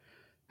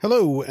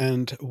Hello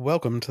and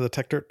welcome to the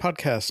Tech Dirt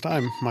Podcast.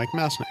 I'm Mike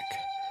Masnick.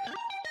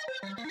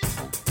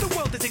 The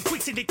world is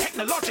increasingly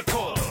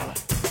technological,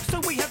 so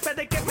we had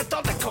better get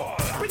methodical.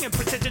 Bringing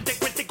precision to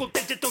critical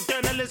digital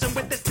journalism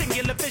with the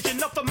singular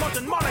vision of a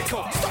modern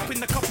monocle.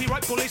 Stopping the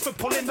copyright bullies from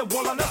pulling the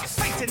wool on us.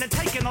 Facing and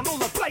taking on all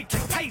the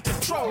blatant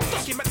patent trolls.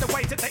 Document the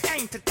ways that they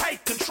aim to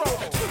take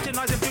control.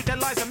 Scrutinize and view their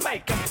lies and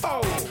make them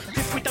fold.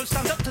 If we don't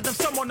stand up to them,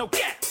 someone will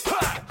get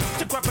hurt.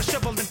 To grab a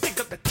shovel and dig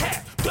up the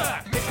tech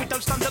dirt. If we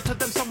don't stand up to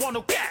them, someone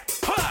will get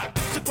hurt.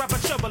 To grab a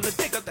shovel and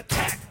dig up the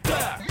tech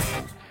dirt.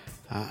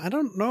 I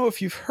don't know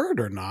if you've heard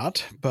or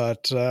not,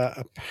 but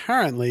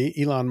apparently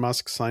Elon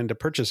Musk signed a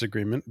purchase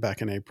agreement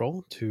back in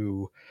April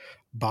to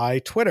buy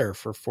Twitter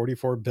for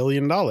 $44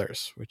 billion,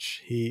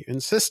 which he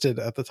insisted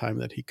at the time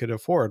that he could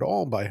afford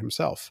all by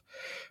himself.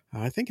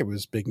 I think it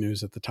was big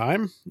news at the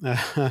time,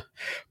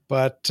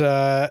 but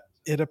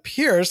it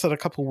appears that a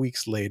couple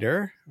weeks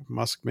later,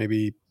 Musk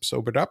maybe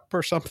sobered up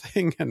or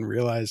something and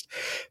realized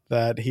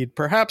that he'd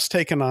perhaps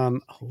taken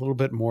on a little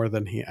bit more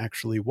than he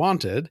actually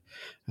wanted,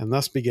 and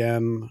thus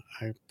began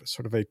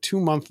sort of a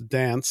 2-month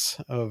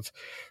dance of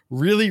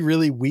really,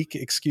 really weak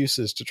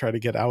excuses to try to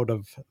get out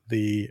of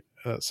the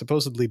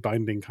supposedly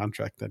binding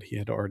contract that he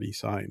had already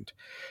signed.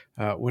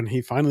 When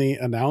he finally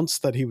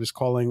announced that he was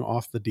calling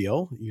off the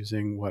deal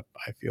using what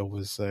I feel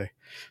was a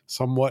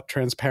somewhat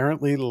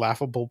transparently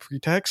laughable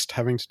pretext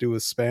having to do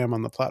with spam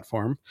on the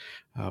platform,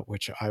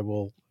 which I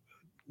will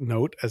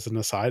note as an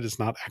aside is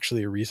not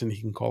actually a reason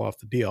he can call off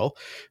the deal.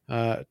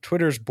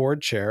 Twitter's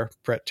board chair,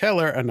 Bret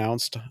Taylor,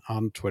 announced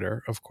on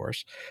Twitter, of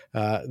course,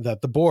 that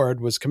the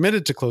board was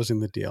committed to closing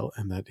the deal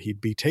and that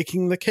he'd be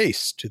taking the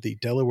case to the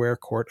Delaware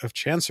Court of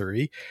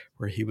Chancery,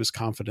 where he was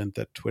confident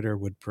that Twitter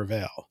would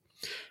prevail.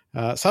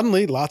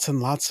 Suddenly, lots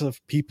and lots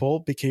of people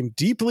became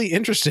deeply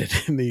interested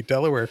in the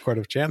Delaware Court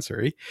of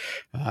Chancery,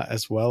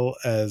 as well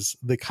as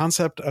the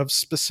concept of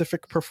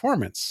specific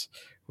performance,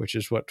 which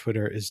is what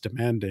Twitter is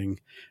demanding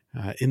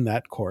in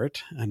that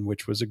court, and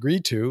which was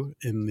agreed to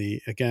in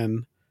the,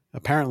 again,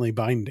 apparently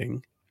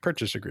binding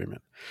purchase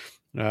agreement.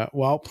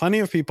 While plenty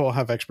of people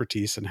have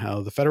expertise in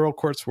how the federal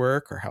courts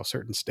work or how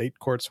certain state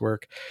courts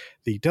work,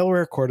 the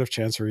Delaware Court of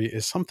Chancery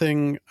is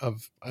something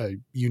of a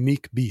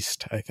unique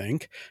beast, I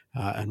think,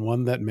 and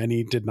one that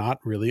many did not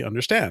really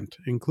understand,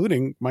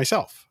 including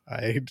myself.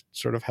 I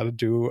sort of had to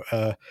do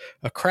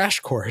a crash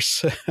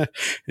course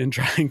in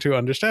trying to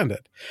understand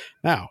it.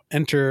 Now,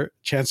 enter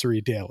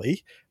Chancery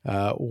Daily,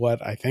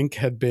 what I think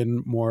had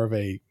been more of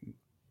a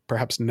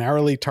perhaps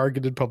narrowly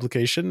targeted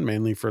publication,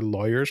 mainly for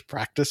lawyers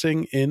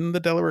practicing in the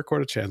Delaware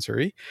Court of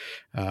Chancery,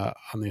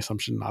 on the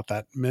assumption not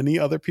that many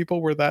other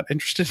people were that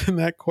interested in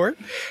that court.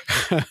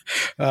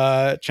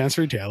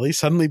 Chancery Daily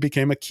suddenly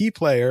became a key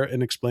player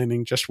in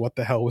explaining just what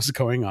the hell was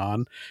going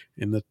on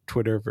in the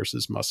Twitter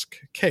versus Musk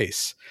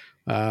case.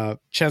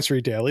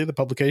 Chancery Daily, the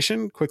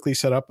publication, quickly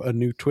set up a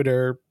new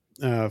Twitter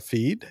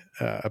feed.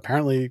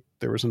 Apparently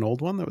there was an old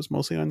one that was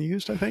mostly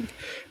unused, I think,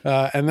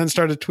 and then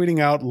started tweeting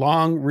out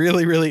long,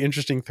 really, really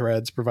interesting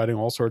threads, providing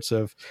all sorts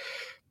of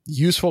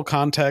useful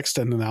context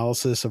and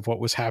analysis of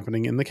what was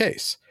happening in the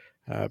case.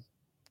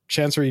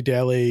 Chancery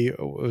Daily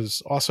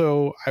was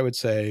also, I would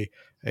say,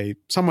 a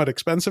somewhat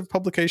expensive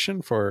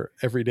publication for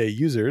everyday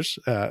users,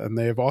 and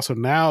they have also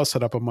now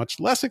set up a much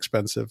less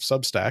expensive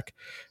Substack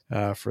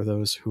for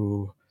those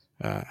who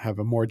have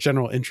a more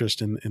general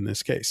interest in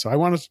this case. So I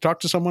wanted to talk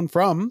to someone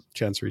from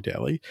Chancery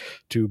Daily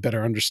to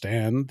better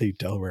understand the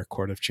Delaware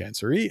Court of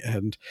Chancery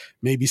and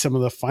maybe some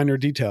of the finer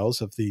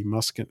details of the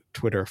Musk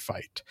Twitter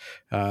fight.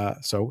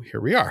 So here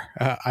we are.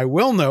 I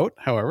will note,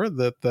 however,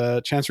 that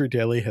the Chancery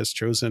Daily has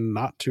chosen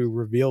not to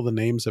reveal the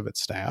names of its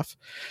staff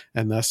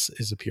and thus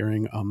is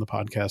appearing on the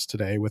podcast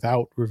today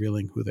without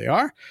revealing who they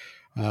are.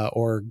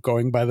 Or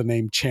going by the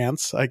name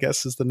Chance, I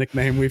guess, is the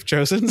nickname we've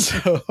chosen.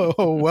 So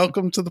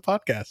welcome to the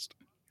podcast.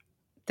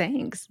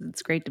 Thanks.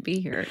 It's great to be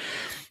here.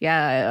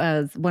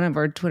 Yeah, one of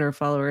our Twitter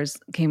followers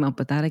came up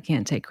with that. I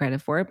can't take credit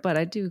for it, but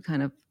I do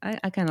kind of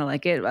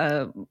like it.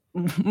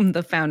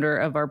 The founder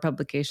of our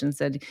publication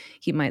said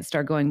he might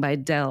start going by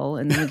Dell,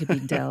 and then we could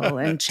be Dell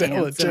and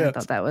Chance. And I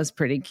thought that was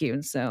pretty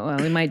cute. So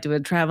we might do a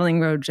traveling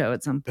roadshow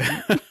at some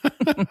point.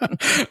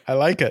 I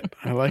like it.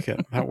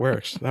 That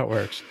works. All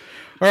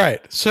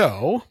right.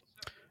 So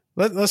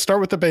let's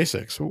start with the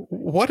basics.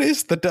 What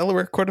is the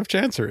Delaware Court of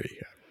Chancery?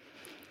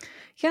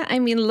 Yeah, I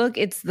mean, look,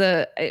 it's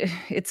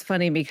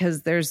funny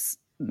because there's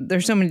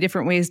so many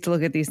different ways to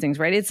look at these things,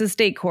 right? It's a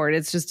state court.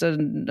 It's just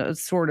a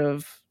sort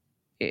of,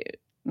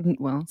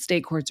 well,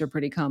 state courts are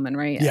pretty common,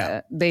 right?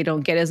 Yeah. They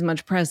don't get as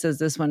much press as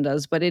this one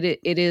does, but it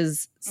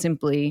is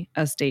simply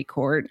a state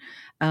court.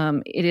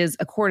 It is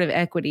a court of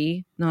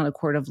equity, not a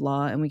court of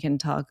law, and we can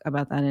talk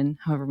about that in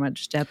however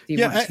much depth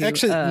you want to.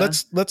 Actually,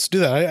 let's do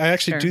that. I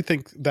actually sure. do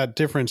think that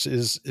difference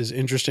is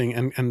interesting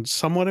and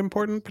somewhat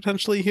important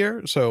potentially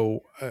here.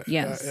 So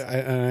yes,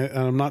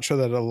 I'm not sure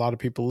that a lot of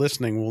people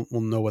listening will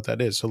know what that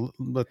is. So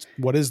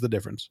what is the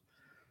difference?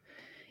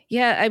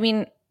 Yeah, I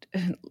mean,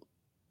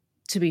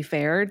 to be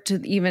fair, to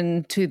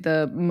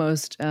the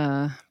most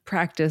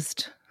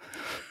practiced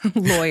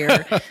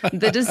lawyer.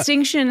 The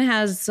distinction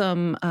has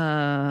some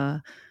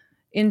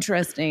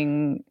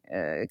interesting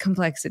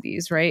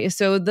complexities, right?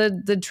 So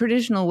the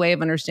traditional way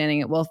of understanding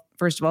it, well,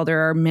 first of all,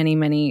 there are many,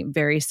 many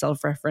very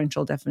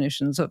self-referential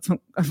definitions of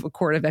a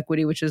court of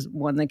equity, which is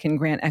one that can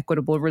grant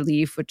equitable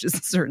relief, which is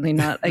certainly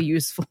not a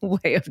useful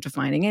way of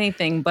defining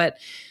anything. But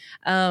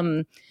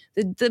the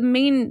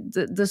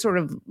sort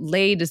of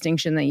lay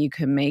distinction that you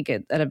can make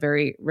it at a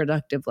very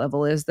reductive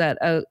level is that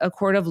a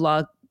court of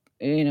law,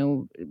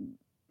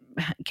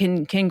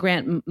 can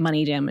grant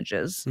money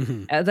damages.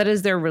 That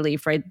is their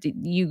relief, right?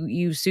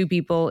 You sue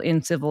people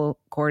in civil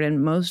court,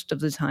 and most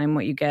of the time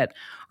what you get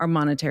are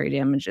monetary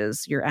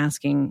damages. You're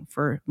asking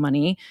for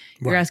money.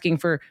 You're asking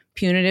for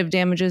punitive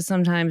damages.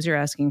 Sometimes you're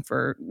asking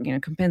for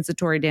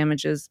compensatory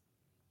damages,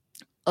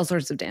 all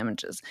sorts of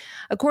damages.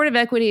 A court of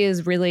equity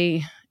is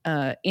really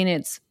in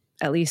its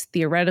at least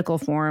theoretical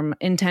form,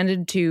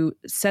 intended to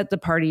set the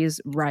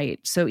parties right.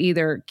 So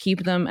either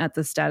keep them at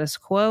the status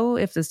quo,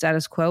 if the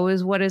status quo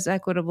is what is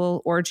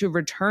equitable, or to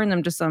return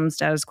them to some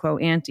status quo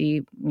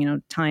ante,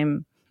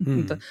 time,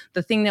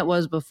 the thing that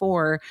was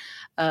before.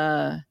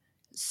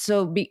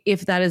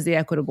 If that is the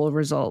equitable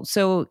result.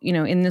 So,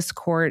 in this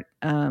court,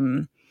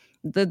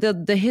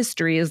 the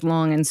history is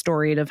long and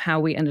storied of how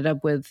we ended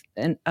up with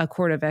a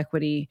court of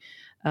equity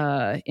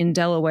in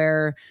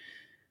Delaware.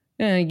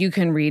 You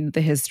can read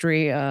the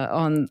history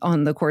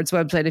on the court's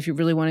website if you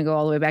really want to go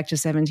all the way back to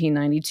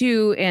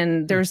 1792.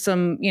 And there's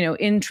some,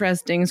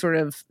 interesting sort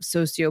of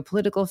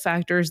socio-political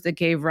factors that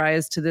gave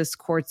rise to this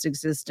court's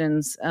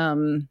existence.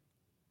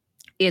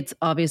 It's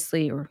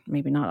obviously, or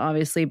maybe not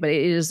obviously, but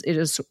it is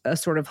a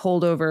sort of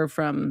holdover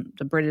from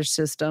the British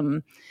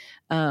system.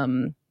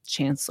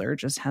 Chancellor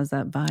just has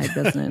that vibe,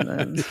 doesn't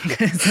it?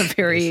 It's a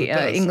very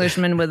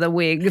Englishman with a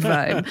wig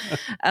vibe.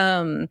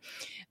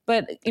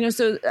 But,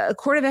 so a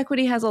court of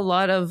equity has a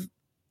lot of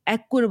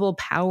equitable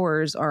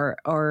powers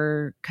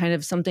are kind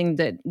of something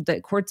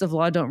that courts of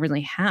law don't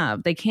really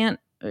have. They can't,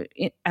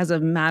 as a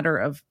matter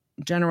of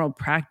general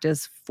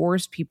practice,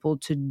 force people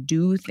to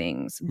do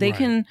things. They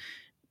can,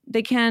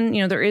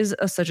 there is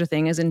such a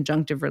thing as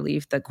injunctive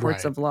relief that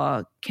courts of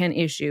law can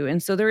issue.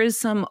 And so there is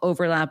some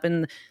overlap,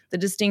 and the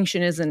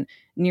distinction isn't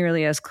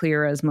nearly as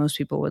clear as most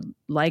people would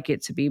like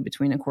it to be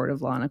between a court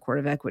of law and a court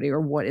of equity,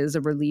 or what is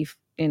a relief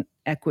in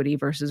equity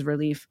versus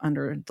relief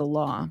under the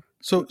law.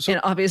 So and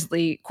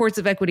obviously, courts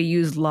of equity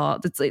use law.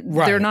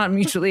 They're not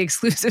mutually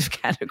exclusive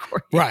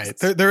categories. Right.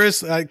 There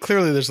is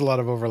clearly there's a lot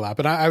of overlap.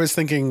 And I was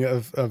thinking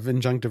of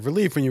injunctive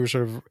relief when you were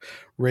sort of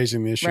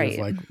raising the issue of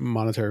like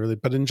monetary relief.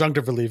 But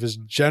injunctive relief is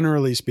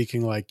generally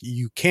speaking like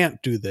you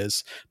can't do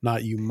this,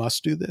 not you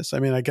must do this. I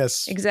mean, I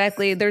guess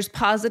exactly. There's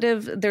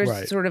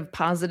sort of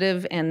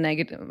positive and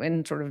negative,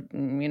 and sort of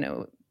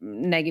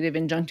negative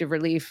injunctive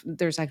relief.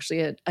 There's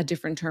actually a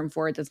different term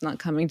for it that's not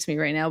coming to me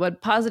right now,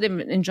 but positive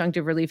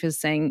injunctive relief is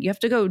saying you have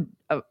to go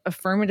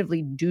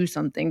affirmatively do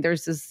something.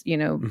 There's this,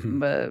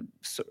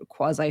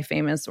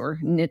 quasi-famous or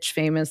niche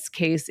famous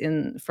case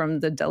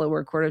from the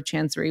Delaware Court of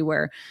Chancery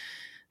where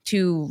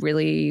two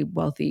really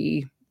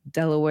wealthy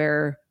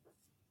Delaware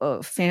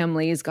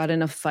families got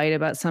in a fight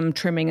about some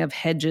trimming of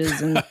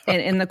hedges, and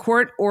the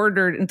court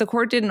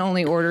didn't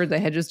only order the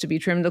hedges to be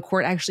trimmed. The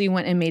court actually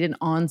went and made an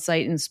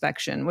on-site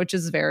inspection, which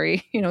is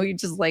very, you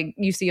just like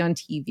you see on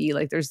TV.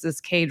 Like there's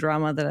this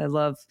K-drama that I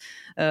love,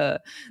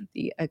 The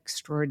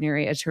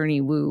Extraordinary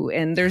Attorney Woo,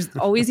 and there's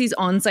always these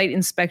on-site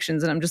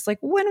inspections, and I'm just like,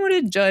 when would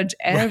a judge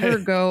ever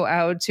go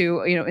out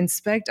to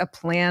inspect a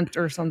plant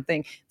or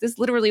something? This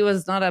literally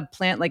was not a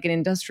plant like an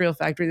industrial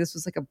factory. This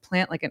was like a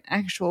plant, like an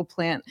actual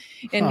plant,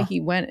 and he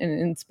went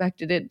and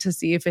inspected it to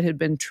see if it had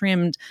been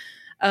trimmed.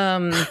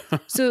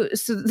 So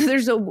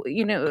there's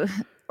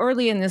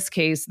early in this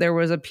case, there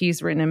was a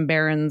piece written in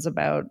Barron's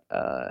about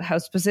how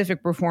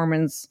specific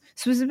performance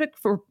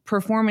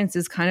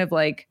is kind of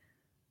like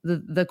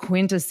the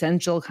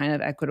quintessential kind of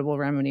equitable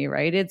remedy,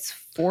 right? It's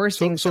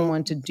forcing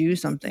someone to do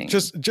something.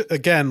 Just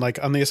again, like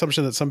on the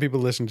assumption that some people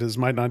listening to this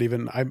might not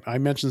even, I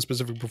mentioned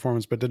specific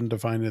performance, but didn't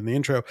define it in the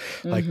intro.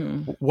 Like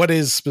what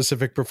is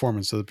specific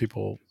performance so that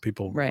people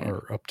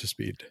are up to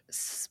speed?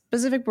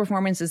 Specific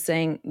performance is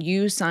saying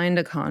you signed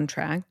a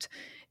contract.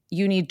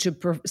 You need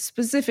to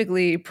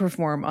specifically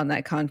perform on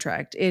that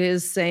contract. It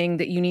is saying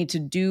that you need to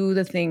do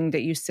the thing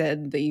that you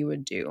said that you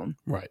would do.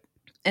 Right.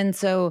 And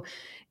so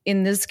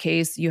in this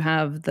case, you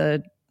have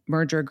the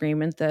merger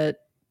agreement that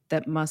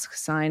Musk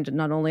signed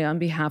not only on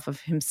behalf of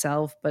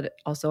himself, but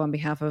also on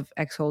behalf of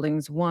X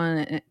Holdings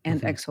 1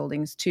 and X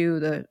Holdings 2,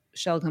 the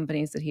shell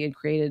companies that he had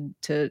created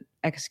to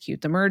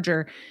execute the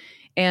merger.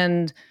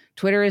 And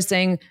Twitter is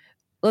saying,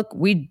 look,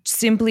 we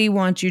simply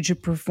want you to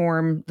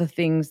perform the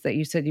things that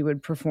you said you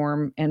would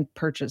perform and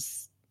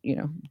purchase,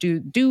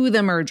 do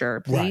the merger,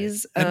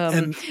 please.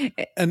 Right.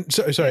 And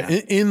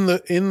sorry, in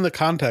the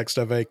context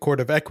of a court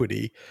of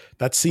equity,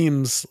 that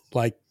seems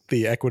like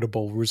the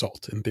equitable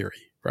result in theory,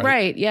 right?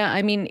 Right. Yeah.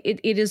 I mean,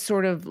 it is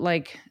sort of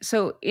like,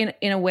 so in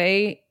a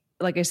way,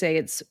 like I say,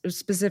 it's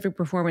specific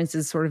performance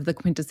is sort of the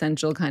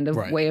quintessential kind of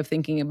Right. way of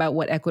thinking about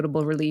what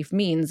equitable relief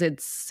means.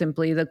 It's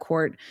simply the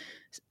court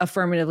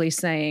affirmatively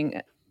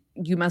saying,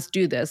 you must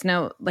do this.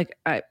 Now, like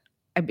I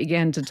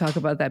began to talk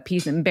about that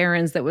piece in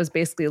Barron's that was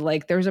basically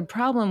like, there's a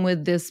problem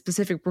with this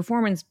specific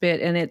performance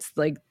bit, and it's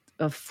like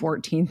a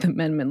 14th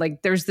Amendment.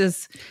 Like there's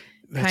this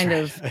That's kind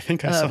right. of I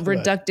think I saw that.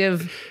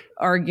 reductive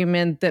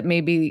argument that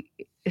maybe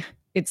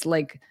it's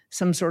like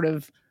some sort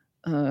of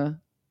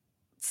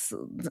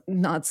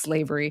not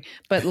slavery,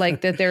 but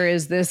like that there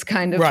is this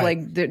kind of Right. like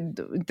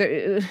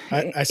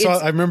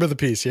I remember the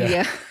piece. Yeah.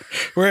 yeah.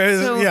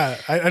 Whereas, So-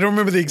 I don't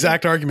remember the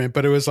exact argument,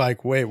 but it was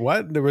like, wait,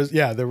 what? There was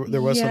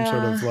some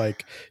sort of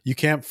like, you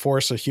can't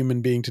force a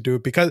human being to do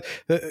it because,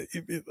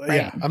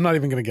 Right. I'm not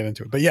even going to get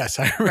into it, but yes,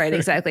 I remember. Right,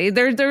 exactly.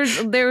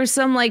 There's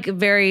some like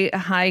very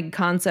high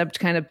concept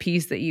kind of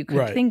piece that you could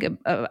Right. think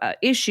of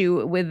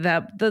issue with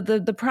that.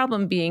 The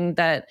problem being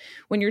that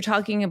when you're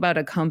talking about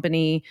a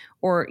company,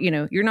 or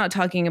you're not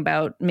talking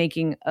about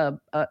making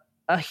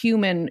a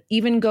human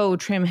even go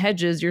trim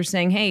hedges. You're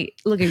saying, hey,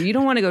 look, if you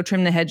don't want to go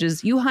trim the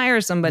hedges, you hire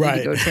somebody Right.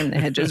 to go trim the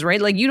hedges,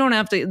 right? Like you don't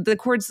have to. The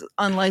court's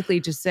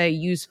unlikely to say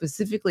you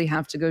specifically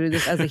have to go do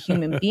this as a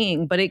human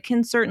being, but it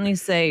can certainly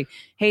say,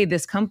 hey,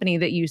 this company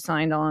that you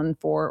signed on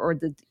for, or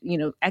the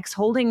X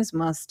Holdings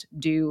must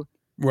do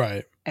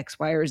Right. X,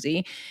 Y, or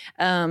Z.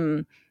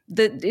 That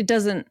it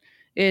doesn't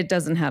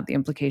have the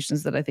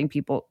implications that I think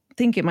people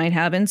think it might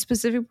have. And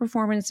specific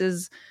performance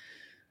is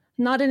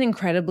not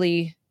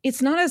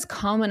it's not as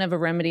common of a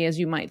remedy as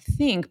you might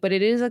think, but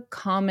it is a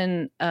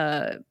common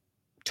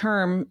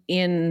term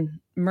in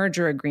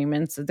merger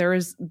agreements. There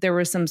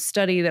was some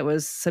study that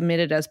was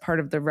submitted as part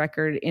of the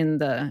record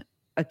in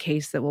a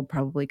case that will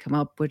probably come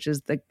up, which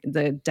is the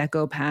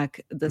Decopac,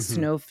 the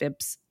Snow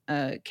Phipps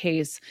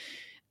case,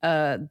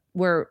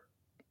 where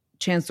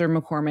Chancellor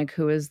McCormick,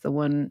 who is the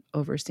one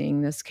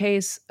overseeing this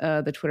case,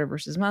 the Twitter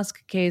versus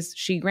Musk case,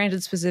 she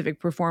granted specific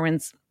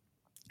performance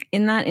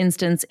in that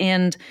instance.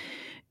 And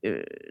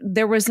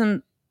there was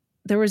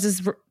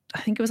this,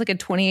 I think it was like a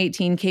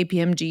 2018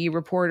 KPMG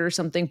report or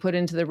something put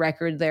into the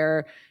record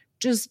there,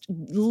 just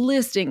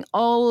listing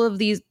all of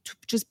these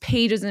just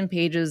pages and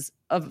pages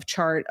of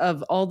chart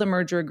of all the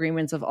merger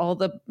agreements, of all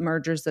the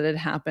mergers that had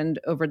happened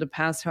over the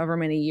past however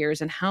many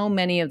years, and how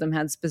many of them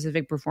had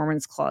specific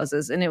performance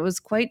clauses. And it was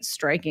quite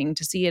striking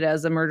to see it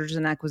as a mergers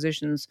and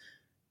acquisitions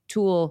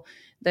tool,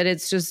 that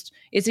it's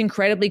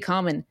incredibly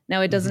common.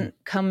 Now, it doesn't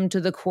come to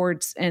the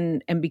courts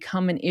and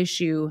become an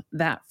issue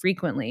that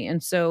frequently.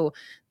 And so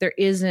there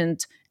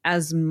isn't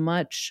as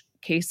much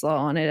case law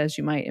on it as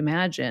you might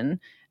imagine.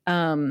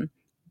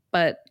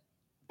 But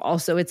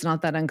also it's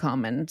not that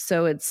uncommon.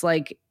 So it's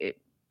like,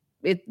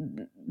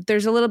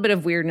 there's a little bit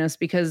of weirdness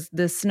because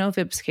the Snow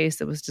Phipps case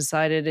that was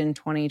decided in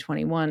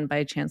 2021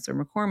 by Chancellor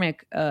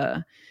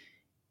McCormick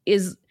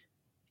is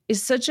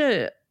such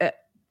a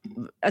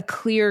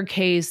clear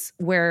case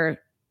where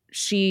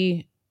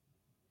she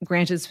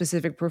granted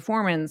specific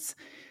performance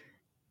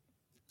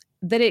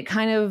that it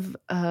kind of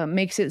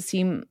makes it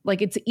seem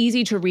like it's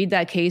easy to read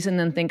that case and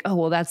then think, oh,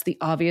 well, that's the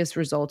obvious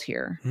result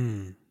here.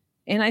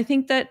 And I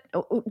think that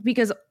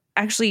because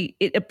actually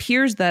it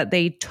appears that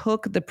they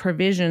took the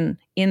provision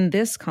in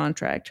this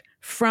contract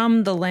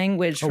from the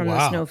language from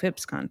the Snow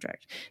Phipps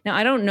contract. Now,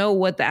 I don't know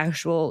what the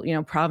actual,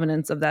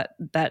 provenance of that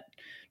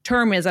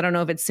term is. I don't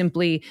know if it's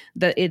simply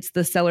that it's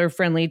the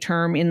seller-friendly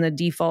term in the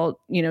default,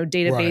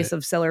 database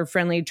of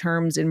seller-friendly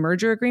terms in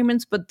merger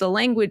agreements, but the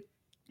language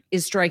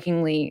is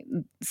strikingly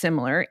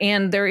similar.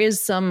 And there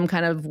is some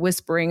kind of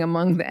whispering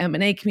among the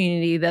M&A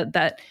community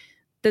that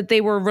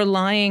they were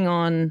relying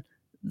on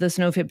the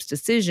Snow Phipps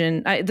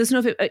decision.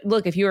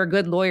 Look, if you're a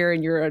good lawyer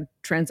and you're a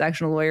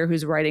transactional lawyer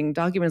who's writing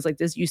documents like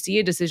this, you see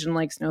a decision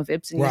like Snow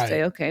Phipps and you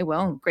say, okay,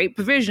 well, great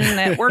provision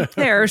that worked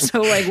there.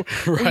 So like,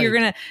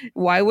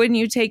 why wouldn't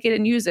you take it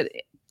and use it?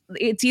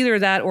 It's either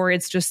that or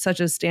it's just such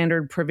a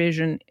standard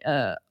provision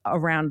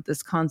around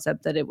this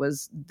concept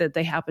that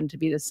they happen to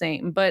be the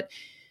same. But,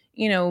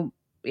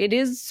 it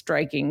is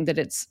striking that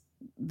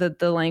that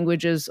the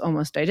language is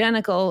almost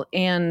identical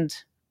and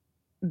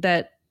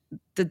that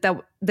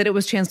it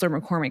was Chancellor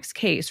McCormick's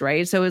case,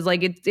 right? So it's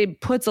like it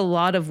puts a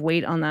lot of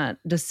weight on that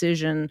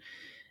decision,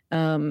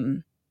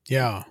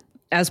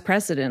 as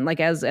precedent, like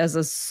as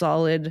a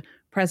solid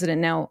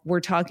precedent. Now we're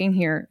talking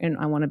here, and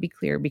I want to be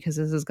clear because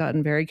this has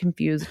gotten very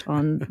confused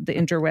on the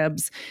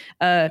interwebs.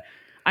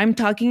 I'm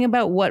talking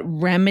about what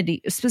remedy.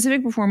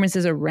 Specific performance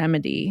is a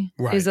remedy,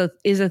 is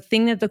a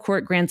thing that the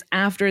court grants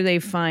after they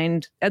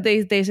find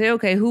they say,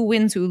 okay, who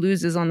wins, who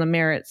loses on the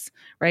merits,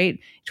 right?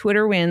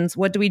 Twitter wins.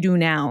 What do we do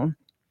now?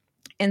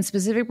 And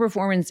specific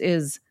performance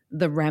is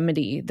the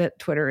remedy that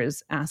Twitter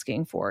is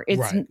asking for.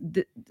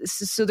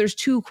 So there's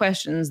two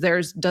questions.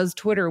 There's, does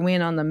Twitter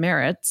win on the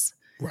merits?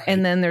 Right.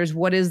 And then there's,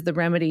 what is the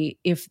remedy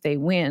if they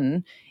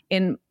win?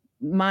 And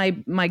my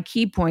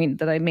key point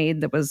that I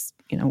made that was,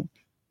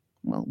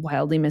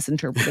 wildly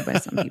misinterpreted by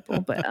some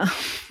people, but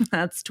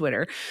that's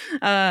Twitter,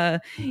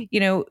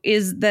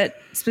 is that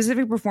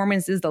specific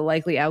performance is the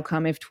likely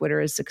outcome if Twitter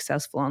is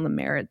successful on the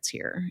merits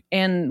here.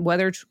 And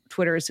whether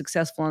Twitter is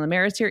successful on the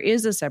merits here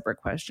is a separate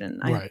question.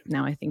 Right.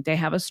 I think they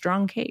have a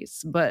strong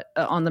case, but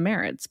on the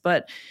merits,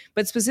 but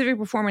specific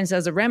performance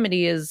as a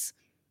remedy is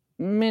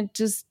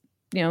just,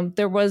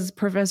 there was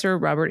Professor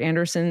Robert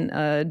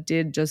Anderson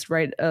did just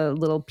write a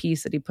little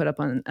piece that he put up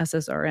on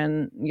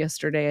SSRN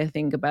yesterday, I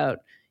think,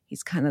 about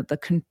he's kind of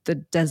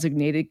the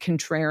designated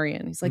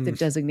contrarian. He's like the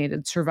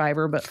designated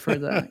survivor, but for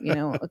the,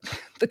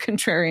 the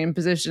contrarian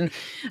position,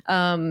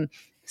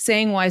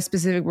 saying why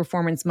specific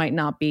performance might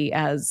not be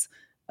as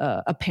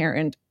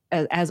apparent,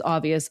 as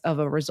obvious of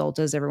a result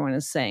as everyone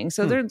is saying.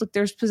 So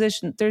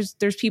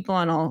there's people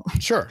on all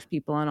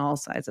people on all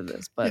sides of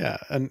this, but yeah,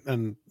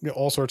 and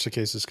all sorts of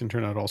cases can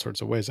turn out all sorts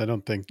of ways. I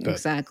don't think that,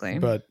 exactly,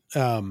 but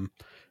I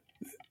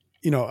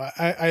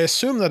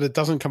assume that it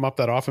doesn't come up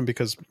that often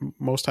because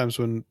most times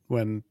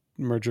when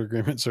merger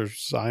agreements are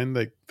signed,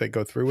 they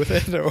go through with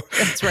it.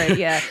 That's right.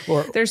 Yeah.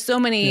 There's so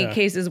many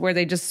cases where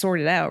they just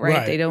sort it out,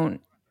 right?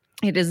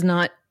 It is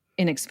not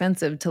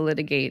inexpensive to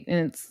litigate,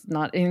 and it's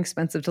not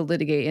inexpensive to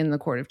litigate in the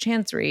Court of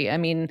Chancery. I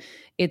mean,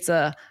 it's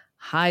a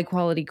high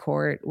quality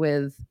court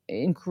with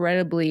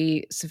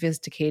incredibly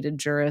sophisticated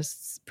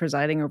jurists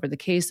presiding over the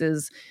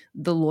cases.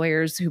 The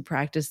lawyers who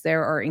practice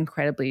there are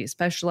incredibly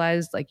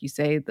specialized. Like you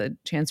say, the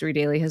Chancery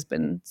Daily has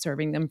been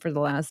serving them for the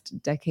last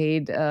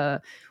decade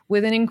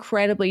with an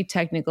incredibly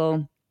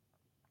technical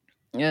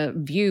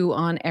view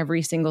on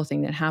every single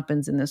thing that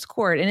happens in this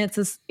court. And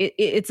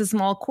it's a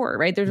small court,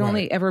 right? There's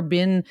only ever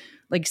been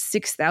like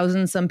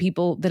 6,000 some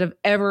people that have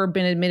ever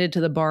been admitted to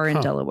the bar in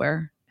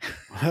Delaware.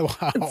 Wow.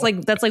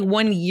 That's like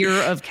 1 year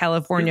of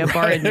California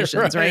bar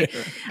admissions, right?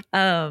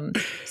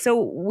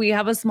 So we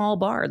have a small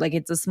bar, like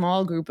it's a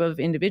small group of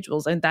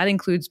individuals, and that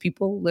includes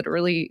people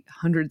literally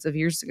hundreds of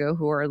years ago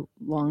who are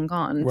long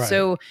gone. Right.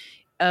 So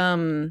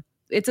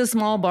it's a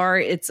small bar.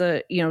 It's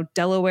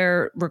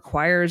Delaware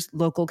requires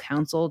local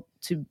counsel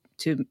to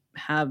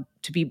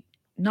be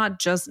not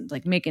just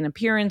like make an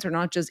appearance or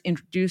not just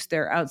introduce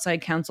their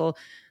outside counsel.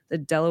 The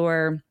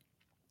Delaware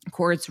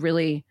courts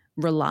really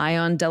rely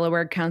on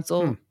Delaware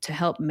counsel to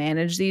help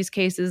manage these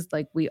cases.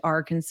 Like, we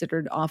are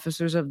considered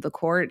officers of the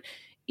court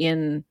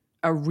in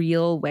a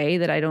real way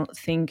that I don't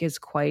think is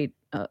quite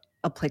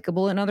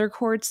applicable in other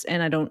courts.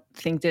 And I don't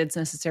think that it's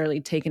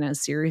necessarily taken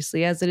as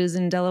seriously as it is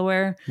in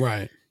Delaware.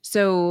 Right.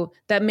 So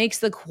that makes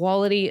the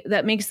quality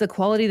that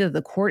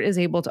the court is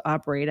able to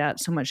operate at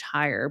so much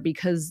higher,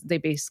 because they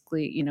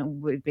basically,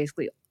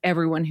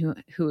 everyone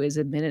who is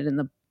admitted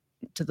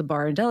to the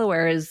bar in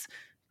Delaware is,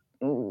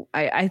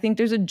 I think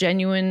there's a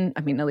genuine,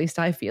 I mean, at least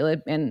I feel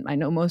it, and I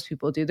know most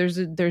people do. There's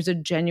a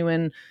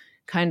genuine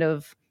kind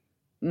of,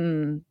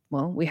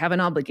 we have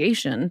an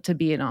obligation to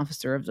be an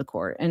officer of the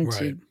court and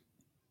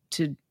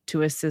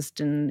to assist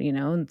in,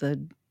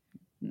 the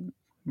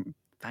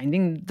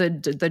finding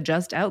the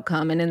just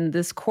outcome. And in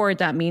this court,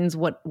 that means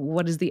what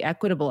is the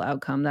equitable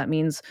outcome? That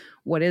means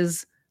what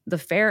is the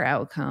fair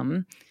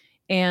outcome?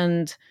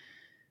 And,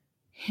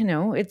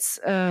 it's,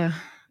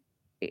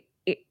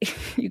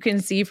 you can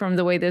see from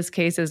the way this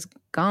case has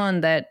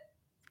gone that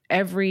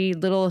every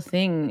little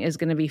thing is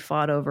going to be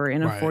fought over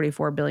in a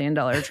 $44 billion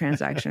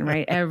transaction,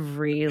 right?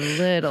 Every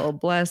little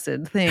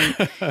blessed thing.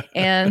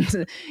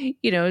 And,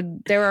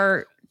 there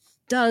are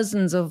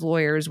dozens of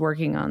lawyers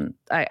working on,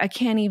 I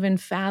can't even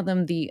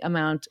fathom the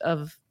amount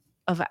of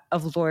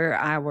lawyer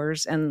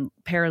hours and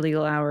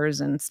paralegal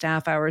hours and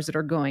staff hours that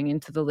are going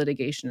into the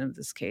litigation of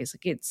this case.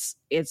 Like,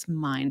 it's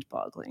mind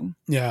boggling.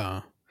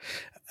 Yeah.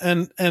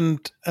 And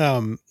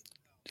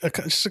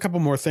just a couple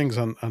more things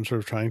on sort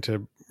of trying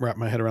to wrap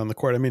my head around the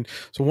court. I mean,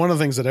 so one of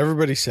the things that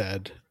everybody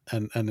said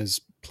and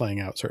is playing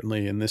out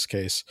certainly in this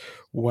case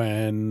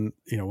when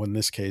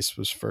this case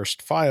was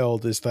first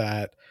filed is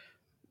that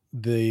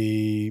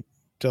the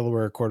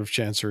Delaware Court of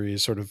Chancery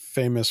is sort of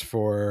famous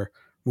for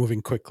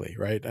moving quickly,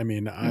 right? I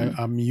mean,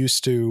 I'm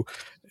used to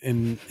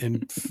in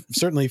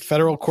certainly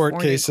federal court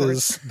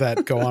cases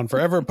that go on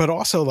forever, but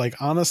also, like,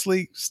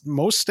 honestly,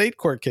 most state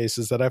court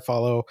cases that I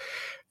follow,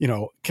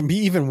 can be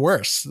even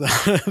worse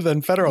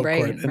than federal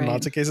court in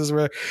lots of cases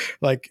where,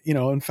 like,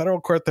 in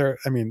federal court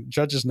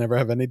judges never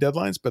have any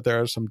deadlines, but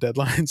there are some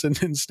deadlines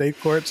in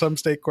state court. Some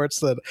state courts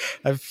that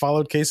I've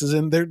followed cases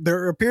in,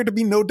 there appear to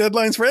be no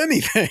deadlines for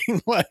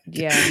anything. Like,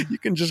 you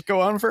can just go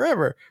on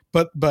forever.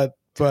 But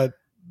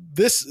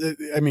this,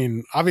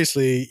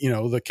 obviously,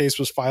 the case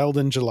was filed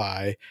in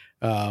July.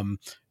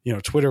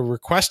 Twitter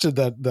requested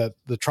that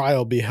the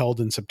trial be held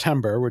in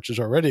September, which is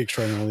already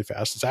extraordinarily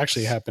fast. It's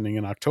actually happening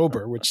in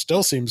October, which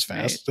still seems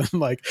fast. And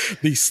like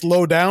the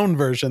slow down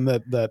version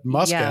that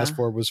Musk asked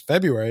for was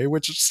February,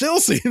 which still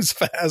seems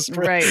fast.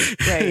 Right.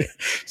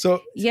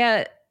 So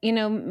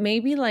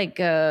maybe like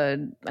I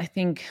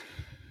think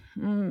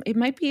it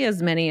might be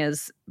as many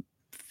as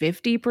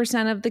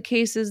 50% of the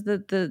cases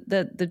that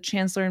the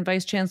chancellor and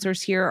vice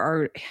chancellors here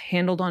are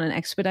handled on an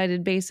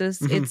expedited basis.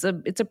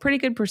 It's a pretty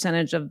good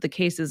percentage of the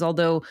cases,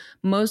 although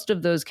most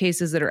of those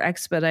cases that are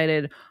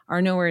expedited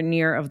are nowhere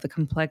near of the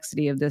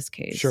complexity of this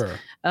case. Sure.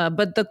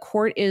 But the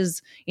court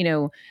is,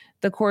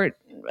 the court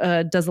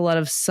does a lot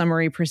of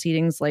summary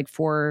proceedings, like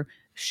for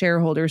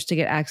shareholders to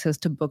get access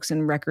to books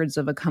and records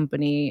of a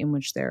company in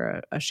which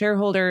they're a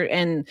shareholder.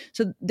 And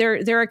so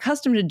they're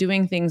accustomed to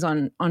doing things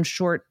on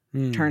short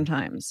turn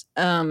times.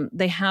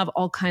 They have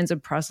all kinds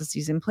of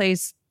processes in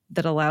place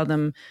that allow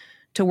them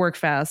to work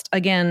fast.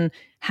 Again,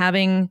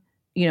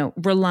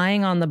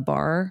 relying on the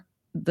bar,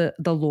 the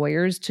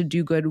lawyers to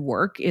do good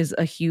work is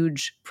a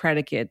huge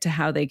predicate to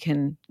how they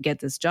can get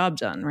this job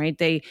done, right?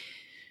 They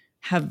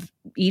have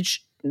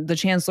the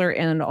chancellor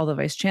and all the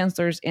vice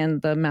chancellors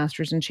and the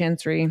masters in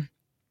chancery.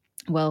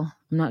 Well,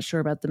 I'm not sure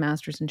about the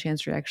masters in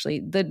chancery, actually.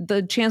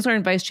 The chancellor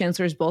and vice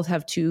chancellors both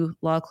have 2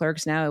 law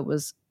clerks now. It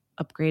was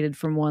upgraded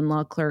from 1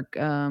 law clerk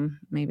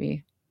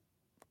maybe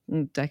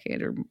a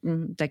decade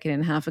and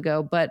a half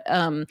ago. But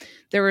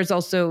there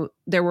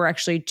were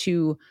actually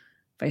 2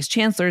 vice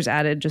chancellors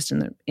added just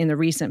in the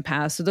recent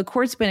past. So the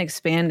court's been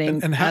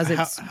expanding. And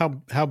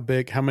how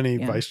big? How many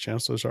vice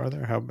chancellors are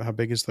there? How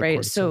big is the court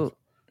itself? So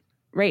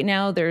right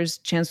now there's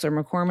Chancellor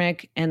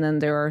McCormick, and then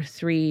there are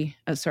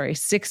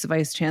 6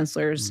 vice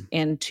chancellors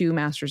and 2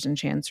 masters in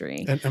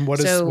chancery. And what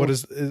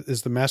is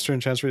the master in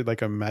chancery,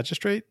 like a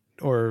magistrate,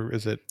 or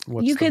is it?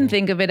 You can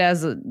think of it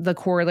as the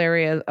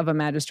corollary of a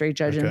magistrate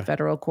judge in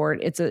federal court.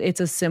 It's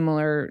a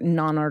similar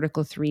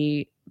non-Article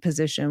 3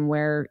 position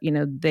where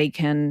they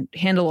can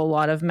handle a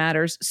lot of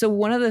matters. So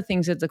one of the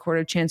things that the Court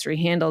of Chancery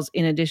handles,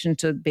 in addition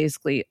to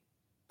basically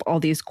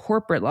all these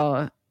corporate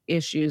law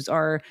issues,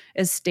 are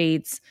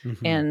estates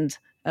and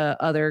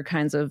other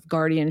kinds of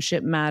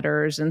guardianship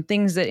matters and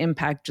things that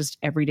impact just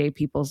everyday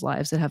people's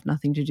lives that have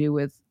nothing to do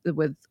with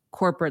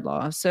corporate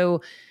law.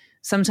 So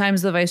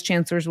sometimes the vice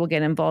chancellors will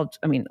get involved.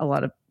 I mean, a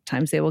lot of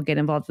times they will get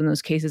involved in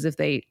those cases if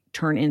they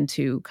turn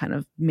into kind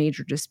of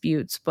major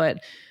disputes, but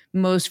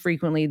most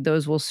frequently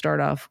those will start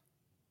off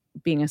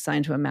being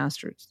assigned to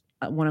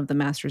one of the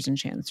masters in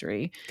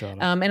chancery.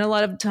 And a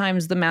lot of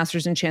times the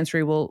masters in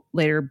chancery will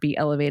later be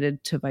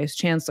elevated to vice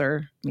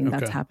chancellor. I mean,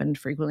 that's happened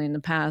frequently in the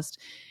past.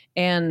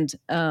 And,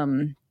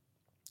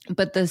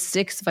 but the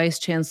 6 vice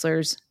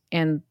chancellors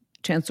and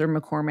Chancellor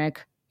McCormick,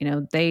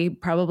 they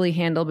probably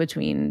handle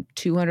between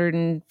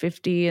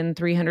 250 and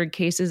 300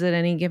 cases at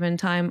any given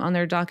time on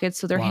their docket.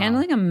 So they're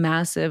handling a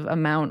massive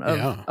amount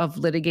of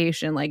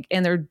litigation.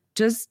 And they're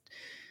just,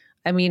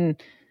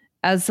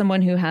 as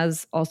someone who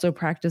has also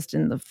practiced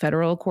in the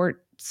federal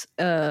courts,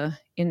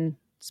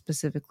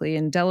 specifically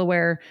in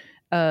Delaware,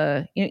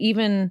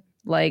 even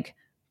like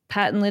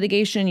patent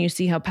litigation, you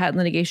see how patent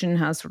litigation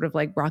has sort of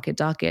like rocket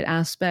docket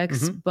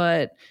aspects,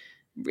 but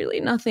really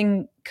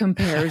nothing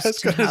compares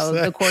to how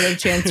the Court of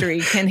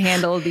Chancery can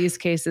handle these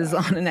cases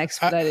on an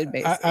expedited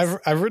basis.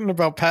 I've written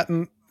about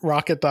patent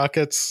rocket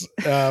dockets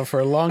for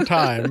a long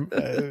time,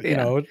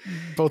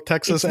 both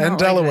Texas and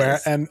Delaware,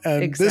 and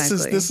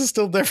exactly. This is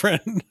still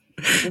different.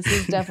 This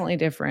is definitely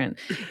different.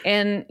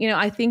 And,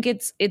 I think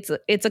it's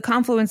a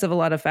confluence of a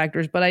lot of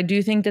factors, but I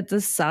do think that the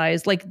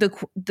size, like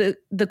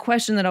the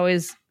question that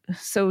always,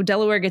 so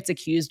Delaware gets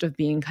accused of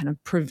being kind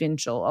of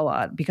provincial a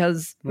lot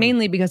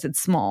mainly because it's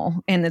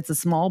small and it's a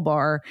small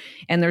bar.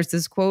 And there's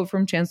this quote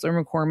from Chancellor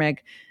McCormick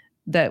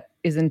that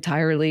is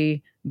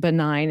entirely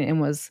benign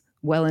and was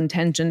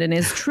well-intentioned and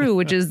is true,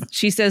 which is,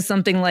 she says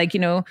something like,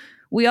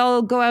 we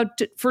all go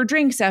out for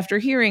drinks after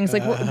hearings.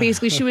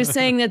 Basically she was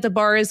saying that the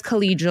bar is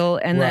collegial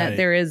and that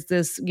there is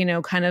this,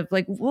 kind of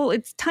like, well,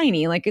 it's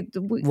tiny.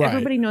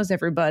 Everybody knows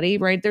everybody,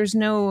 right? There's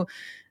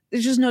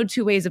just no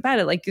 2 ways about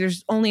it. Like,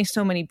 there's only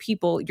so many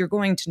people. You're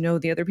going to know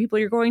the other people.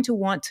 You're going to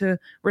want to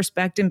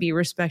respect and be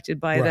respected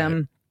by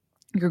them.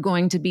 You're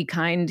going to be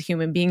kind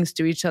human beings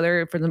to each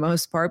other for the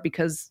most part,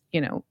 because,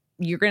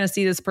 you're going to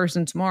see this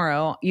person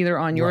tomorrow, either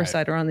on your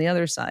side or on the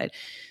other side.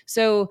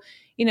 So,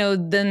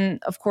 then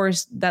of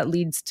course that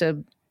leads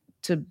to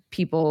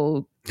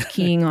people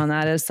keying on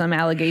that as some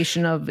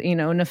allegation of,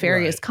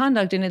 nefarious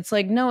conduct. And it's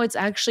like, no, it's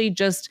actually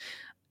just,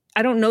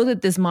 I don't know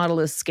that this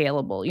model is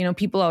scalable.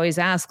 People always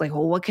ask like,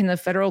 well, what can the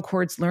federal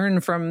courts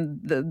learn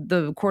from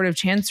the Court of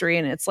Chancery?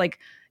 And it's like,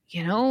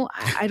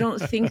 I don't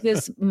think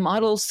this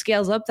model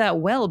scales up that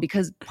well,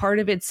 because part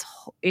of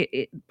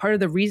part of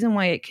the reason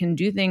why it can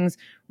do things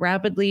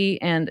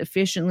rapidly and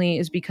efficiently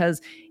is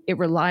because it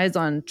relies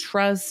on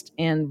trust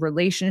and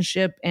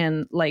relationship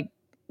and like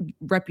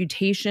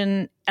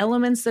reputation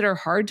elements that are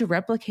hard to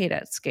replicate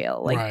at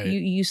scale. Like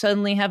you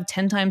suddenly have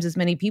 10 times as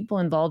many people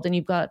involved, and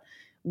you've got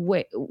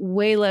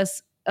way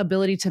less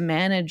ability to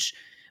manage.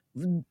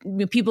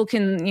 People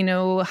can,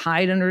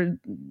 hide in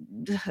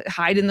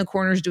the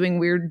corners doing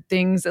weird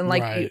things. And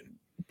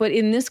but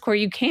in this court,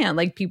 you can't.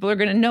 Like, people are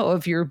going to know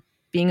if you're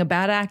being a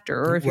bad actor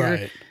or if you're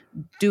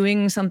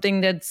doing something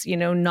that's,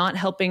 not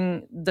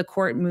helping the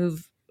court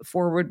move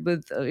forward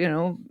with,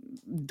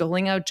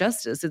 doling out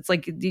justice. It's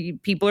like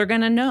people are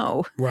going to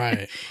know.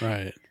 Right.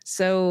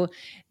 So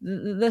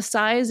the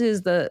size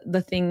is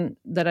the thing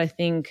that I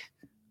think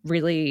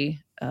really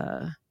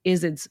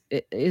is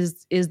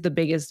the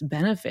biggest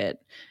benefit.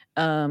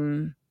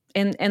 And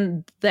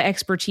the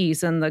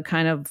expertise and the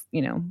kind of,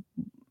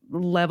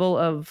 level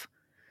of,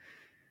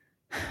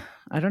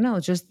 I don't know,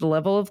 just the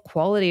level of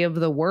quality of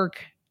the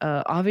work.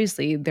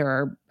 Obviously there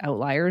are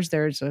outliers.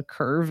 There's a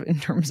curve in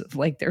terms of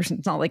like,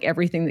 it's not like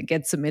everything that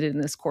gets submitted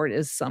in this court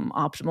is some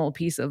optimal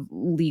piece of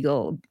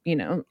legal,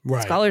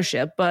 Right.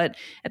 scholarship. But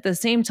at the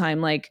same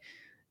time, like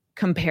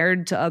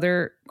compared to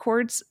other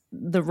courts,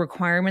 the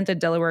requirement that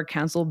Delaware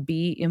counsel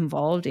be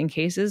involved in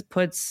cases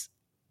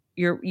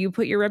you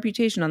put your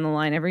reputation on the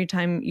line every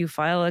time you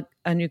file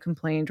a new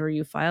complaint or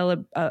you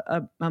file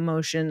a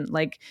motion,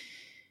 like,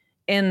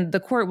 and the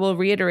court will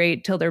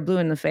reiterate till they're blue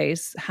in the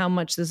face how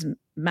much this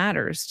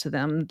matters to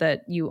them,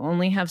 that you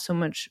only have so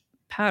much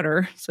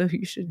powder, so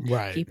you should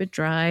keep it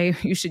dry.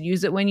 You should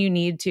use it when you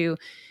need to.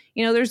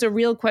 There's a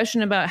real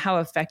question about how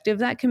effective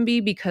that can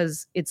be,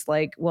 because it's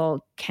like,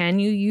 well, can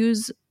you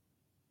use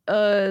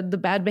the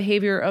bad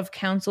behavior of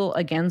counsel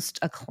against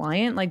a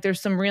client? Like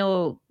there's some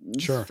real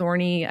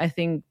thorny, I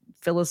think,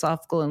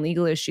 philosophical and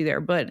legal issue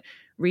there. But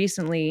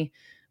recently,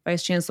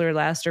 Vice Chancellor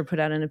Laster put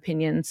out an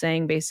opinion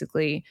saying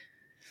basically,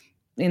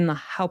 in the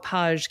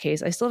Haupage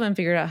case, I still haven't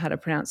figured out how to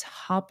pronounce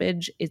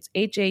Haupage. It's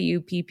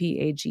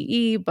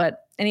Hauppage.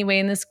 But anyway,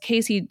 in this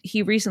case,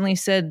 he recently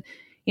said,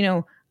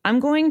 I'm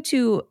going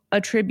to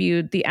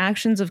attribute the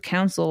actions of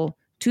counsel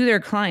to their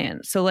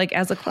client. So like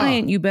as a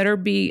client, you better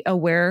be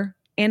aware.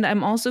 And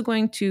I'm also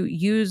going to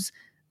use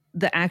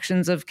the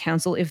actions of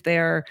counsel if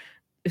they're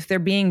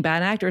being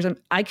bad actors.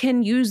 I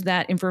can use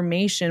that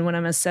information when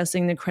I'm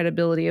assessing the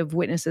credibility of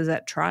witnesses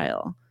at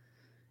trial.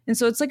 And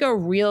so it's like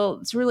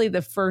it's really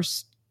the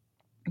first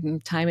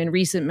time in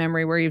recent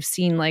memory where you've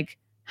seen like,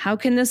 how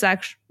can this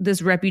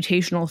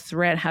reputational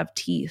threat have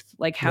teeth?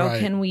 Like how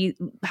can we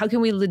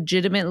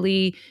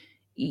legitimately,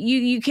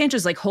 you can't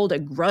just like hold a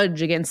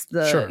grudge against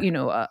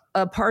the,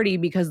 a party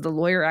because the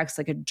lawyer acts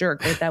like a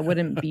jerk. Like that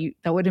wouldn't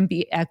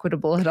be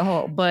equitable at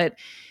all. But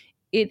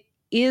it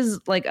is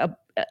like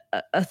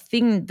a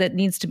thing that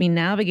needs to be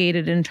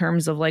navigated in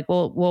terms of like,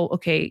 well,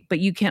 okay, but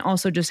you can't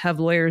also just have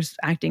lawyers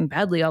acting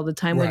badly all the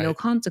time with no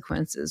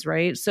consequences.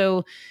 Right.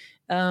 So,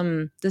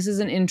 this is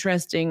an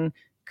interesting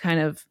kind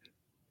of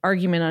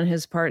argument on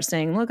his part,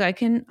 saying, look, I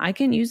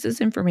can use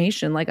this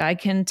information. Like I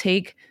can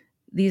take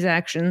these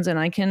actions and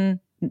I can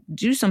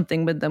do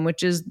something with them,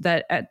 which is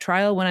that at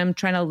trial, when I'm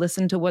trying to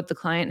listen to what the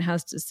client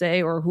has to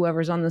say or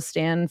whoever's on the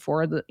stand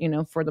for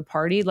the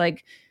party,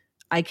 like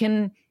I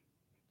can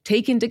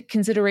take into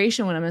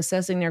consideration when I'm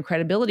assessing their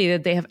credibility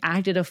that they have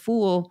acted a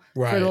fool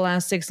for the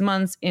last 6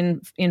 months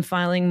in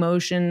filing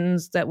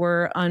motions that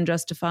were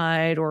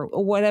unjustified or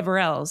whatever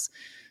else.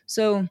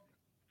 So,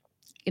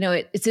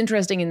 it's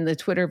interesting in the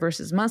Twitter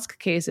versus Musk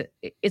case.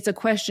 It's a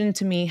question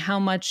to me how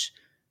much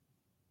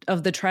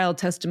of the trial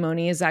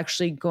testimony is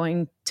actually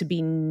going to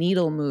be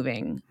needle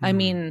moving. I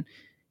mean,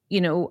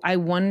 I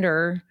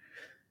wonder,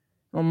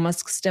 well,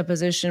 Musk's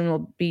deposition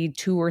will be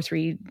 2 or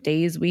 3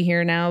 days we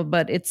hear now,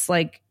 but it's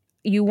like,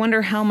 you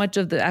wonder how much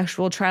of the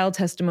actual trial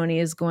testimony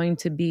is going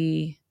to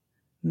be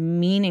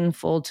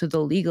meaningful to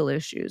the legal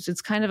issues.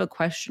 It's kind of a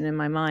question in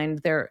my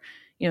mind.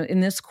 In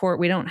this court,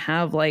 we don't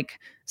have like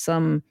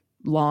some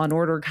Law and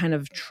Order kind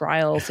of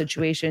trial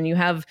situation. You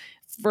have,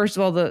 first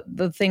of all,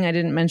 the thing I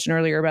didn't mention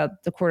earlier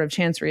about the Court of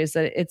Chancery is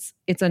that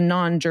it's a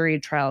non-jury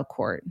trial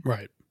court.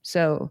 Right.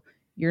 So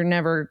you're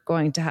never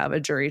going to have a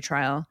jury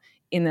trial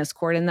in this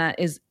court, and that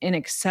is an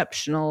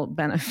exceptional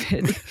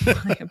benefit, in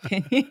my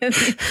opinion.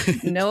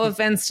 No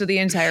offense to the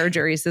entire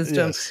jury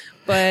system,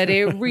 but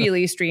it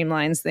really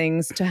streamlines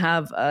things to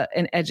have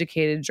an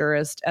educated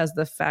jurist as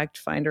the fact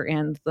finder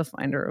and the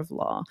finder of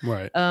law.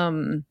 Right.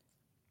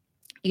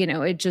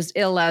 It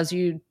allows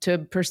you to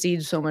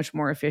proceed so much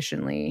more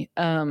efficiently.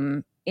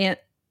 And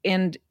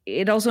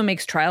it also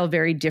makes trial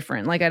very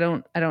different. Like I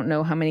don't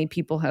know how many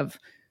people have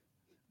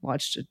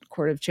watched a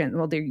Court of Chancery.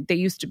 Well, they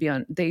used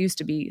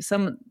to be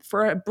some,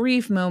 for a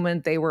brief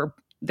moment they were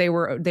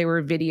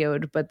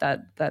videoed, but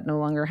that no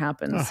longer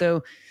happens.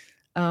 So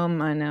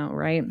I know,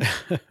 right?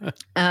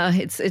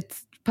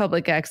 It's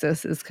public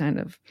access is kind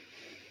of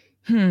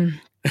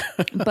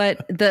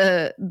but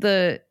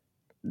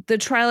the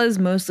trial is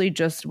mostly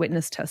just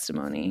witness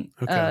testimony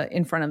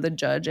in front of the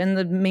judge, and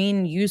the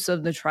main use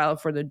of the trial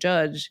for the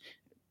judge,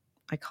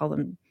 I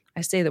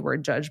say the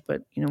word judge,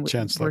 but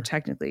we're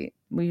technically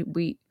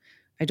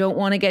I don't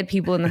want to get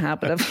people in the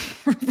habit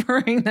of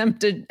referring them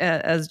to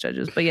as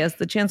judges. But yes,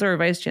 the chancellor or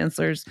vice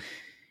chancellors,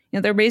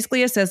 they're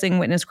basically assessing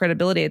witness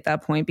credibility at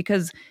that point,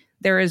 because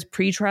there is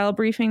pretrial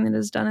briefing that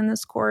is done in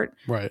this court,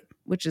 right?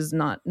 Which is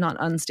not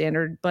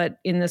unstandard. But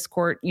in this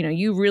court,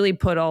 you really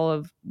put all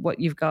of what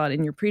you've got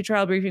in your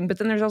pretrial briefing, but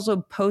then there's also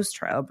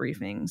post-trial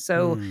briefing.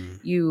 So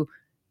you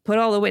put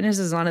all the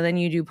witnesses on, and then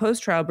you do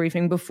post-trial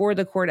briefing before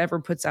the court ever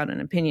puts out an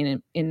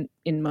opinion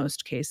in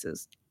most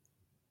cases.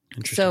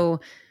 Interesting. So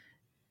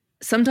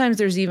sometimes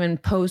there's even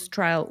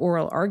post-trial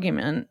oral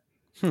argument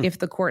if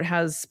the court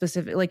has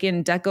specific, like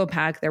in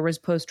DecoPac, there was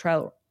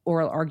post-trial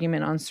oral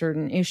argument on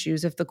certain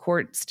issues. If the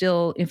court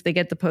still, if they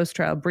get the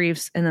post-trial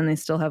briefs and then they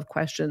still have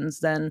questions,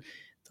 then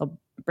they'll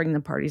bring the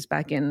parties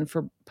back in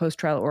for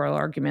post-trial oral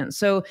argument.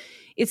 So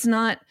it's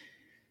not,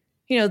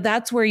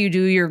 that's where you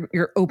do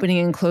your opening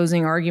and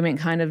closing argument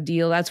kind of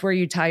deal. That's where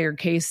you tie your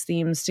case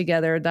themes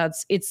together.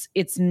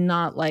 It's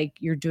not like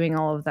you're doing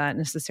all of that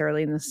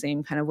necessarily in the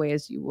same kind of way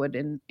as you would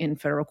in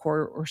federal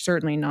court, or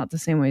certainly not the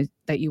same way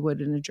that you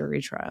would in a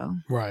jury trial.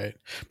 Right.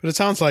 But it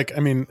sounds like,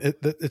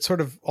 it sort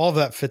of, all of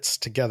that fits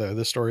together.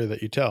 The story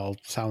that you tell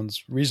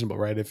sounds reasonable,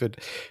 right?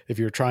 If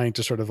you're trying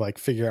to sort of like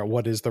figure out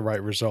what is the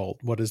right result,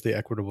 what is the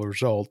equitable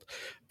result,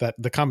 that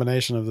the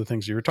combination of the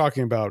things you were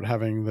talking about,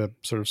 having the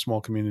sort of small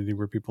community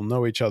where people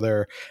know each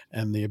other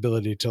and the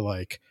ability to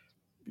like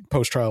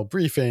post-trial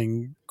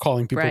briefing,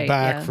 calling people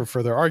back for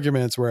further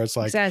arguments, where it's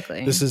like,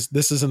 this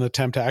is an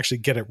attempt to actually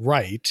get it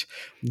right,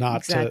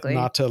 not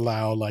to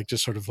allow like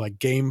just sort of like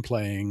game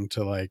playing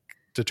to like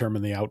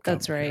determine the outcome.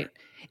 That's right.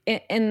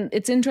 And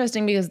it's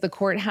interesting because the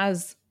court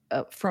has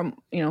from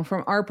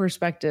our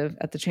perspective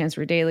at the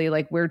Chancery Daily,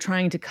 like we're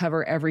trying to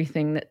cover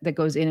everything that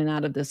goes in and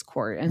out of this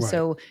court. And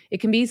so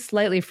it can be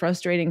slightly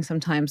frustrating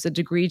sometimes, the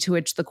degree to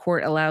which the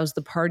court allows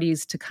the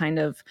parties to kind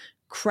of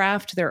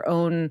craft their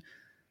own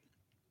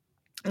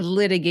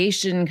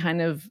litigation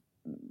kind of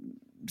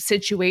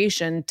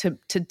situation to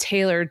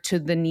tailor to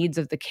the needs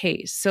of the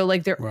case. So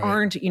like there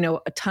aren't, a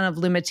ton of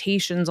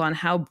limitations on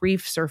how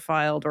briefs are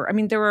filed, or,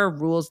 there are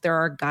rules, there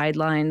are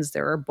guidelines,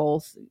 there are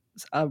both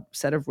a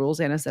set of rules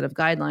and a set of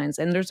guidelines.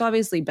 And there's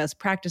obviously best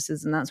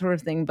practices and that sort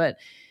of thing. But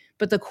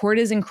the court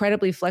is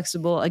incredibly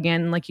flexible,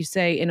 again, like you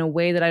say, in a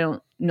way that I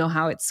don't know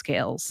how it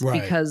scales,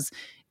 because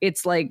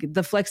it's like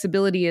the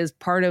flexibility is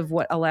part of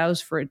what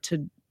allows for it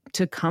to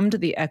come to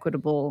the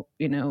equitable,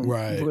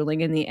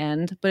 ruling in the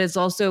end. But it's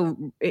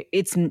also,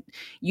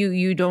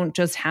 you don't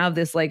just have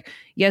this like,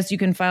 yes, you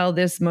can file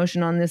this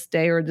motion on this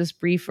day or this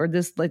brief or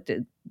this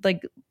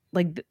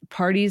like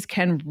parties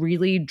can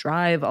really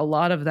drive a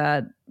lot of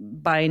that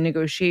by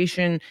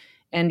negotiation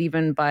and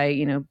even by,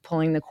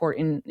 pulling the court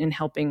in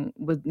helping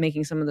with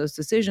making some of those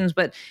decisions.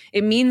 But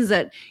it means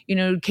that,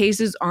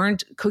 cases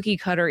aren't cookie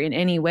cutter in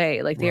any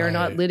way. Like they are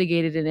not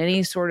litigated in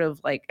any sort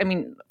of like,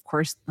 of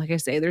course, like I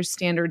say, there's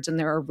standards and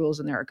there are rules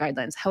and there are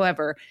guidelines.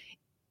 However,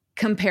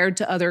 compared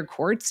to other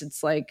courts,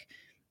 it's like,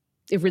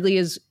 it really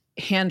is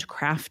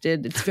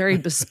handcrafted. It's very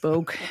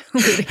bespoke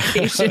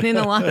litigation in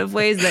a lot of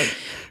ways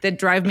that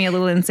drive me a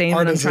little insane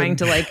when I'm trying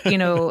to like,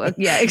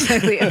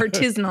 exactly,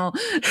 artisanal.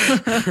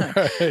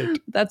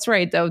 That's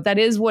right, though. That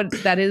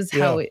is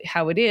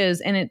how it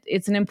is, and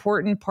it's an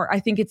important part. I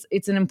think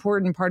it's an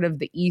important part of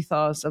the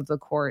ethos of the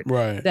court,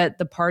 that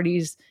the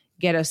parties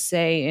get a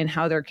say in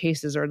how their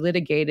cases are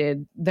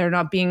litigated. They're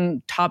not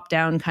being top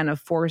down kind of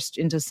forced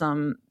into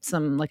some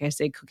like I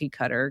say cookie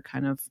cutter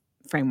kind of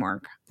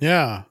framework.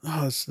 Yeah.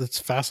 Oh, that's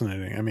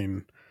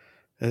fascinating.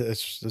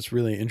 It's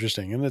really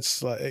interesting. And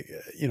it's like,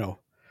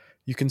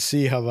 you can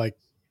see how like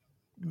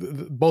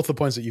both the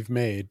points that you've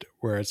made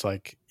where it's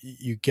like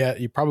you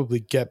probably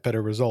get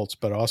better results,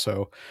 but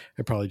also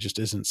it probably just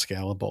isn't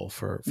scalable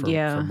for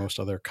most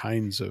other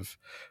kinds of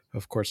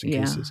courts and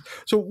cases.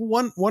 So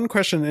one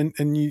question,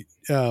 and you,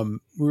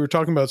 we were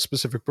talking about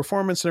specific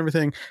performance and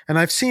everything, and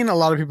I've seen a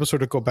lot of people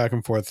sort of go back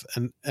and forth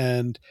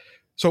and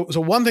So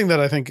one thing that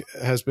I think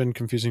has been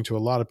confusing to a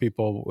lot of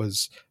people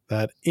was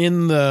that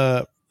in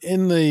the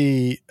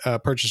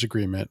purchase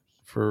agreement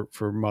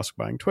for Musk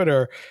buying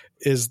Twitter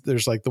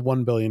there's like the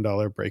 $1 billion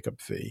breakup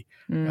fee.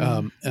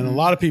 And a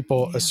lot of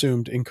people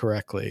assumed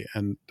incorrectly,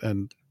 and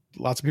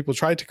lots of people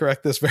tried to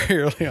correct this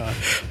very early on.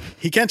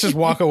 He can't just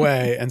walk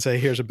away and say,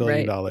 here's $1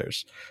 billion.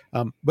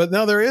 But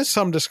now there is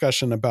some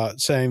discussion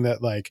about saying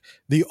that like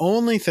the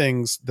only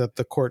things that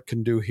the court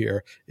can do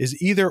here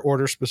is either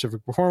order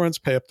specific performance,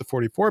 pay up to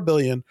 $44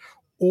 billion,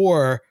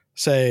 or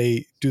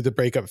say do the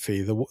breakup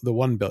fee, the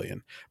 $1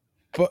 billion.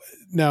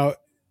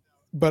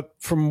 But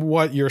from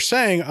what you're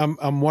saying,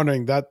 I'm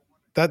wondering that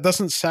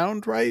doesn't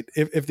sound right.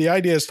 If the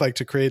idea is like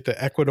to create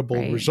the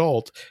equitable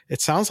result,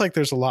 it sounds like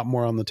there's a lot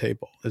more on the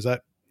table. Is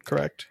that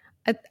correct?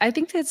 I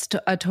think that's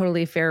a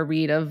totally fair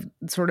read of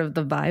sort of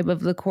the vibe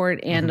of the court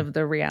and of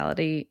the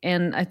reality.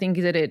 And I think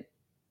that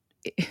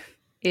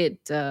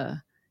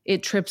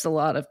it trips a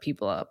lot of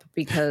people up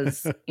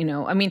because,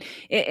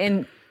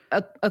 and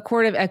a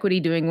court of equity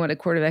doing what a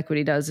court of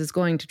equity does is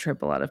going to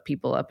trip a lot of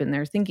people up in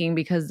their thinking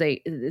because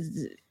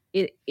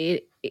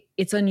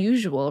it's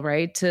unusual,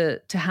 right?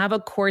 To have a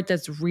court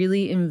that's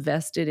really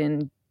invested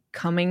in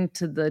coming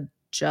to the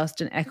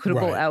just and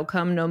equitable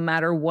outcome, no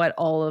matter what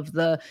all of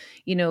the,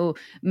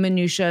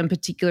 minutia and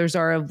particulars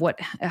are of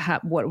what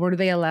are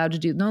they allowed to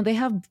do? No, they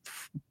have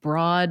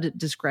broad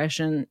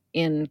discretion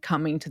in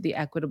coming to the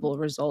equitable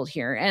result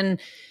here. And,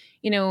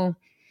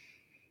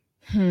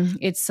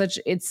 It's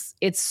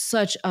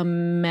such a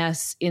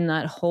mess in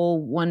that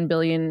whole $1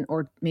 billion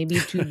or maybe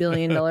 $2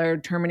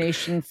 billion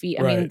termination fee.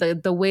 I mean,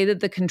 the way that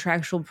the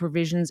contractual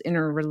provisions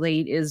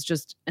interrelate is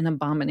just an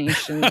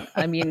abomination.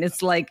 I mean,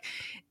 it's like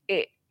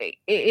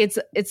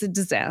it's a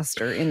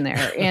disaster in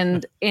there.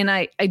 And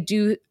I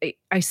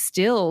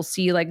still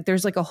see like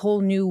there's like a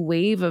whole new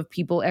wave of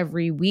people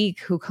every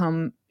week who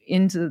come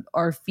into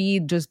our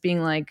feed just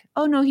being like,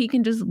 oh no, he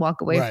can just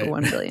walk away for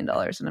 $1 billion.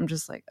 And I'm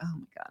just like, oh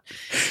my God.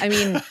 I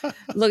mean,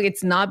 look,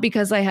 it's not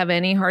because I have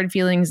any hard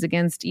feelings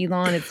against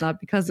Elon. It's not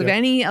because of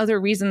any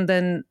other reason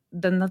than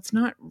that's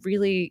not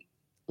really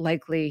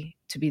likely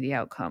to be the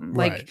outcome.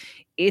 Like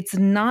it's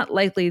not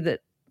likely that,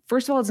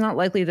 first of all, it's not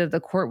likely that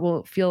the court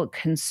will feel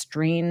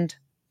constrained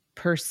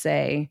per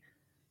se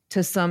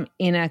to some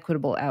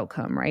inequitable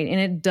outcome, right?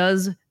 And it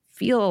does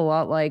feel a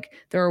lot like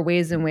there are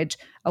ways in which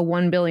a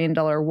 $1 billion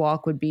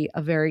walk would be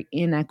a very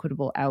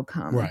inequitable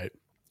outcome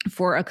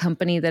for a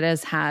company that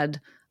has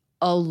had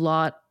a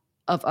lot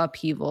of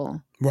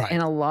upheaval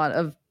and a lot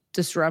of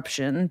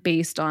disruption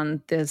based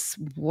on this,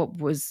 what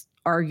was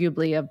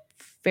arguably a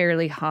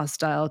fairly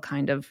hostile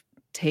kind of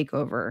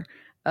takeover.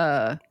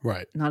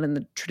 Not in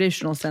the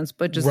traditional sense,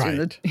 but just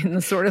in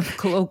the sort of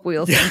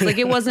colloquial sense. Like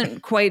it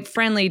wasn't quite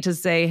friendly to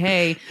say,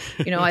 hey,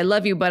 I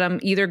love you,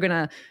 but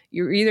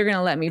you're either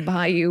gonna let me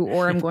buy you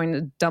or I'm going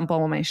to dump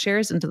all of my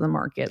shares into the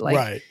market.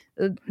 Like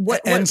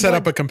set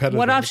up a competitor.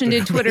 What option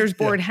did Twitter's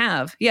board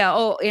have?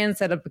 And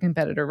set up a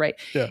competitor, right?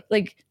 Yeah.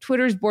 Like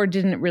Twitter's board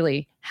didn't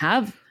really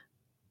have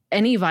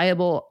any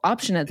viable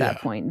option at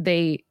that point.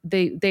 He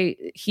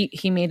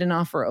made an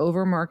offer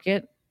over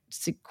market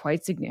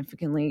quite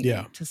significantly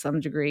to some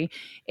degree.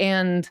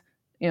 And,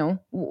 if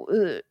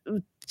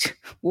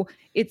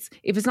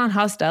it's not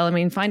hostile, I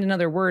mean, find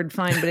another word,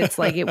 fine. But it's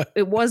like,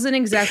 it wasn't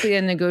exactly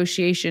a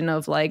negotiation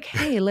of like,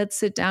 hey, let's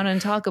sit down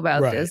and talk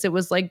about this. It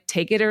was like,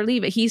 take it or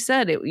leave it. He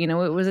said it, it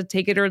was a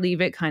take it or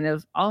leave it kind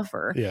of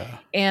offer. Yeah.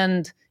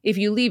 And if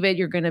you leave it,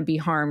 you're going to be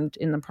harmed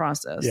in the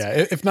process.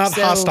 Yeah. If not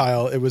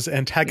hostile, it was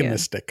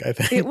antagonistic, I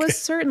think. It was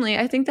certainly,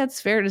 I think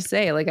that's fair to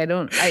say. Like, I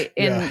don't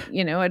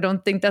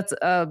think that's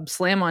a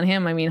slam on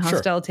him. I mean,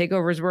 hostile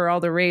takeovers were all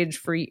the rage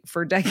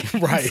for decades.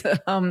 Right.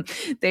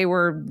 They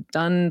were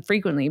done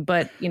frequently,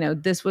 but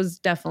this was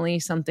definitely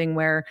something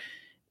where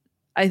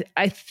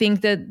I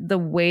think that the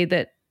way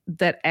that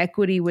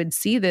equity would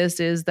see this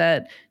is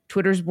that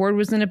Twitter's board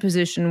was in a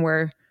position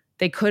where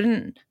they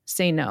couldn't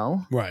say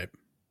no. Right.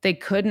 They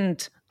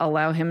couldn't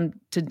allow him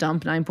to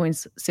dump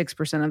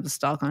 9.6% of the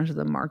stock onto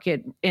the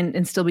market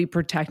and still be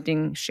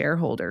protecting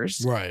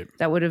shareholders. Right.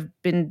 That would have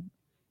been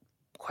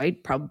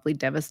quite probably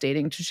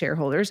devastating to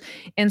shareholders.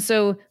 And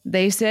so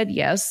they said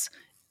yes.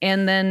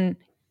 And then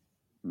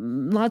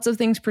lots of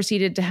things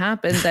proceeded to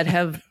happen that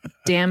have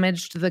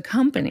damaged the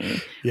company.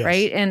 Yes.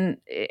 Right. And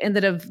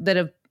that have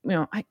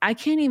I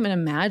can't even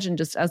imagine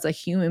just as a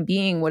human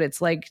being what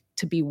it's like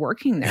to be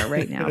working there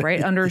right now,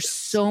 right? Under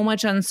so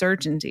much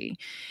uncertainty.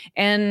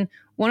 And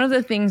one of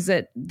the things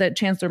that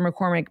Chancellor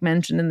McCormick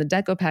mentioned in the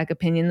DecoPac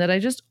opinion that I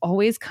just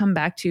always come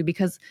back to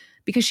because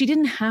she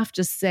didn't have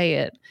to say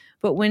it,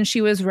 but when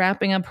she was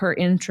wrapping up her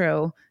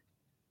intro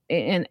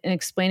and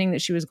explaining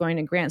that she was going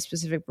to grant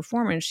specific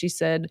performance, she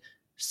said,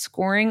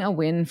 scoring a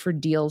win for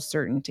deal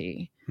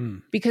certainty.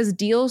 Because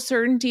deal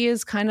certainty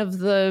is kind of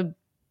the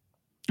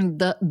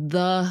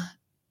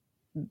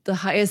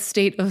highest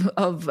state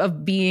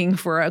of being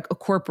for a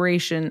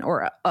corporation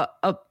or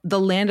the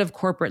land of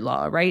corporate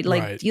law, right?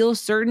 Like deal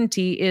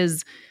certainty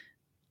is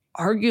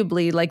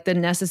arguably like the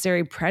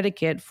necessary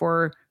predicate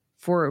for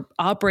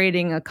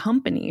operating a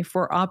company,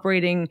 for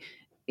operating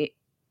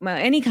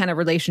any kind of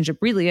relationship,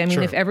 really. I mean,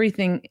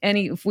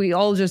 if we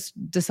all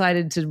just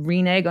decided to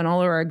renege on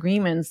all of our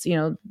agreements,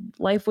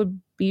 life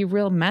would be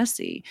real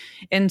messy.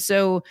 And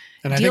so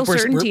I think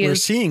we're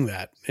seeing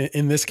that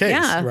in this case,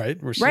 right?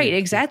 Right,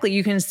 exactly.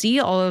 You can see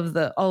all of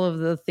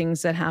the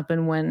things that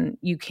happen when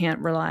you can't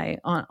rely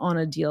on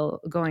a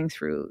deal going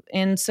through.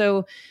 And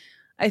so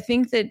I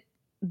think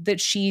that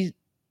she,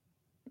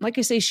 like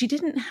I say, she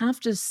didn't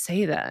have to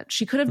say that.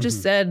 She could have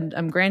just said,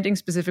 I'm granting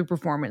specific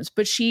performance,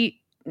 but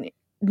she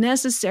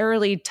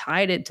necessarily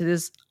tied it to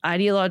this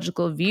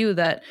ideological view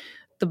that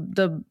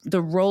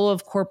the role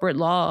of corporate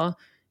law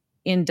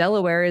in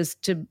Delaware is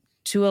to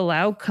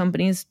allow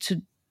companies to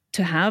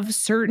have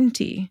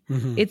certainty.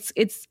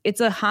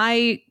 It's a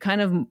high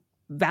kind of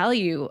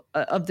value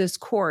of this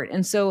court.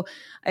 And so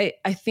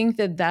I think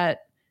that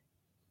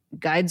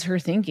guides her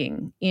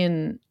thinking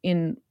in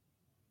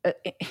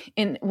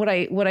what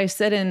I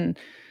said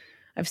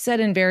I've said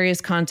in various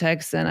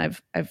contexts, and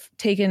I've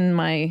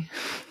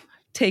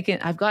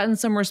gotten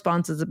some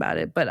responses about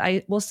it, but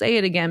I will say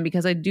it again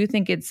because I do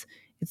think it's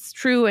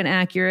true and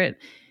accurate.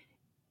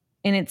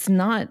 And it's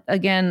not,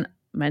 again,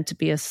 meant to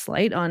be a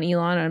slight on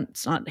Elon.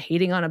 It's not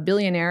hating on a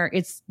billionaire.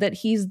 It's that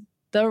he's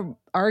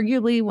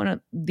arguably one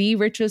of the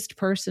richest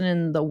person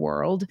in the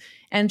world,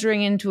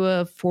 entering into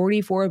a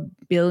 $44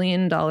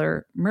 billion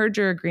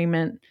merger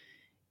agreement.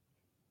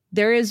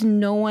 There is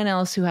no one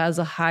else who has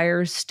a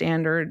higher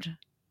standard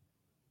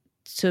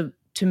to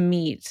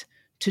meet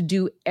to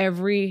do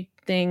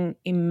everything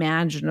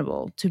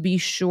imaginable to be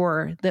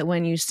sure that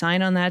when you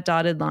sign on that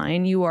dotted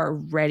line, you are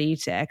ready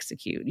to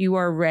execute. You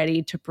are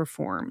ready to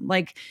perform.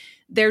 Like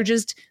there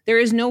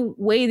is no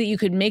way that you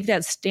could make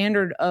that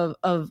standard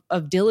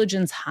of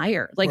diligence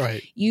higher. Like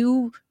Right.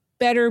 you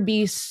better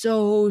be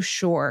so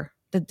sure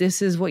that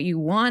this is what you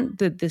want,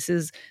 that this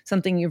is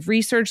something you've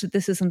researched, that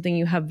this is something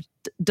you have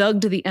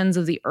dug to the ends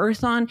of the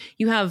earth on.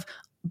 You have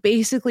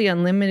basically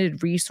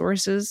unlimited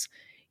resources.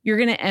 You're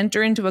going to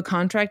enter into a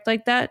contract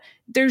like that.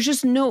 There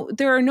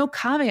are no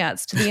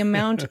caveats to the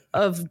amount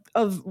of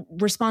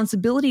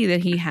responsibility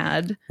that he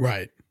had.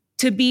 Right.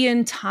 To be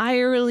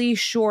entirely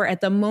sure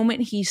at the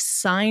moment he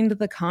signed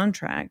the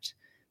contract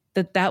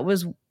that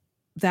was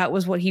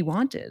what he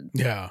wanted.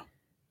 Yeah.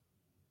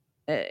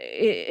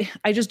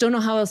 I just don't know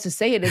how else to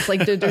say it. It's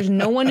like there's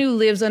no one who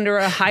lives under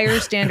a higher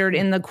standard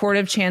in the court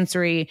of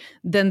chancery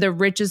than the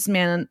richest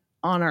man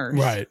on earth.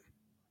 Right.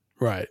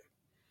 Right.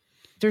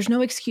 There's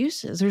no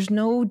excuses. There's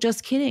no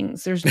just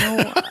kiddings. There's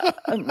no,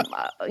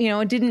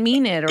 didn't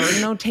mean it,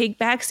 or no take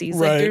backsies.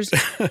 Right.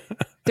 Like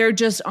there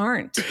just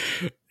aren't.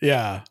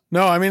 Yeah.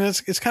 No, I mean,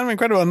 it's kind of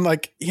incredible. And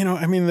like,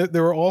 I mean,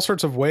 there were all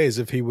sorts of ways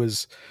if he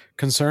was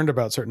concerned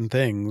about certain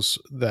things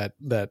that,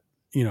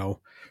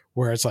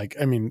 where it's like,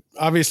 I mean,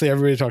 obviously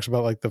everybody talks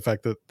about like the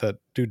fact that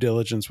due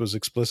diligence was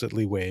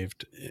explicitly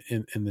waived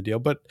in the deal,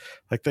 but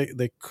like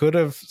they could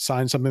have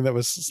signed something that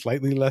was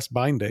slightly less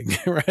binding,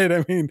 right?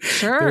 I mean,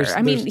 sure.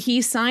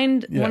 He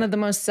signed one of the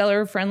most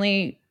seller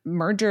friendly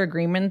merger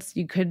agreements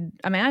you could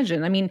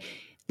imagine. I mean,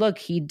 look,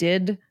 he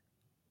did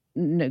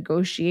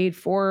negotiate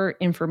for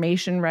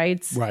information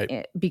rights,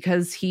 right?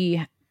 Because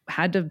he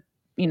had to,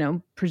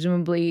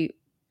 presumably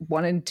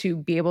wanted to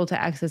be able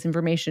to access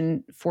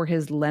information for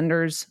his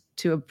lenders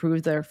to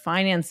approve their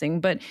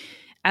financing. But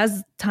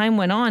as time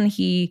went on,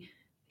 he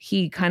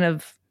kind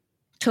of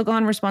took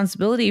on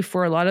responsibility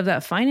for a lot of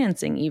that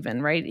financing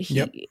even, right?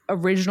 He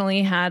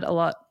originally had a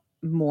lot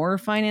more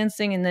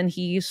financing, and then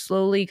he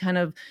slowly kind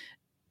of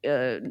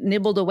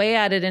nibbled away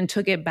at it and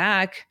took it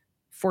back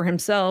for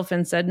himself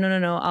and said,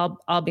 no,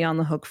 I'll be on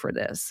the hook for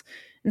this.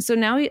 And so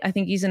now I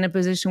think he's in a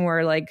position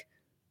where, like,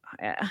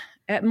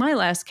 at my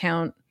last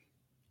count,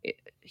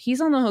 he's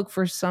on the hook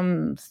for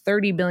some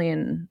 30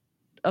 billion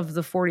of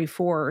the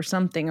 44 or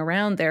something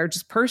around there,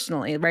 just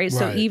personally, right?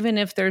 So even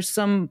if there's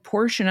some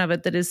portion of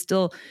it that is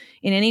still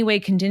in any way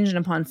contingent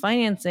upon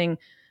financing,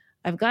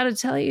 I've got to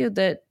tell you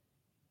that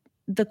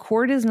the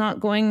court is not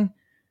going,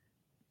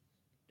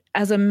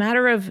 as a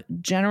matter of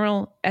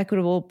general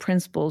equitable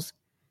principles,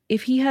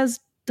 if he has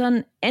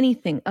done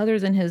anything other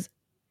than his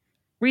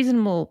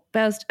reasonable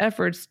best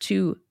efforts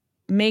to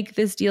make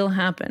this deal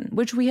happen,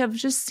 which we have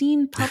just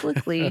seen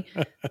publicly,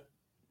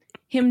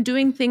 him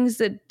doing things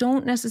that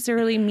don't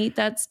necessarily meet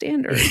that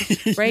standard,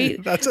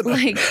 right? That's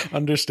an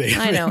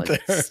understatement. I know.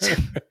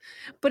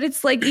 But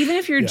it's like, even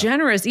if you're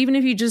generous, even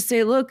if you just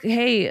say, look,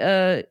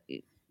 hey,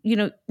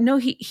 no,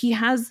 he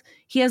has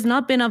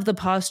not been of the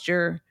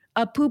posture.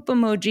 A poop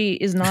emoji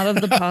is not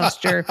of the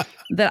posture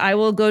that I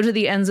will go to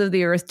the ends of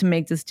the earth to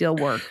make this deal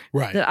work.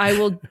 Right. That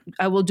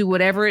I will do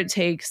whatever it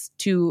takes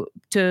to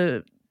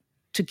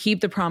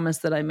keep the promise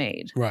that I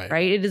made.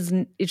 Right.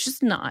 It's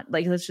just not,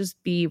 like, let's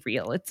just be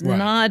real. It's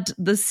not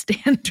the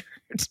standard.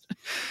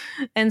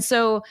 And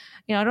so,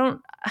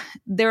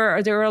 there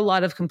are a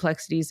lot of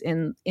complexities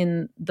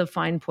in the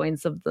fine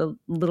points of the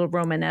little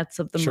Romanettes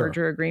of the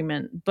merger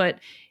agreement, but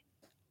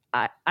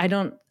I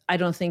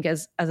don't think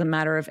as a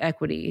matter of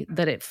equity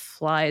that it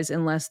flies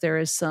unless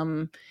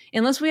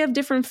we have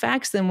different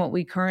facts than what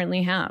we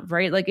currently have,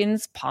 right? Like, and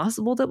it's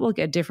possible that we'll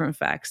get different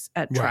facts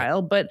at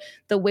trial, but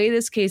the way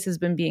this case has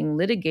been being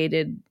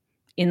litigated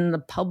in the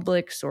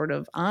public sort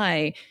of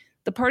eye,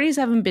 the parties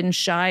haven't been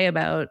shy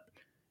about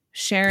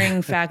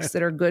sharing facts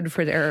that are good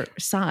for their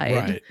side.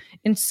 Right.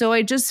 And so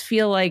I just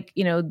feel like,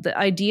 the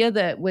idea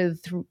that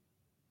with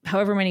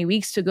however many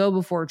weeks to go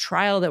before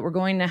trial, that we're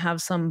going to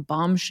have some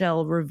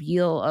bombshell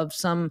reveal of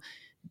some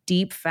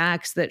deep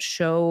facts that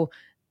show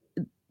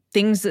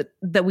things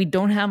that we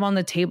don't have on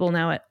the table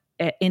now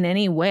in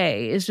any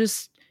way is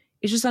just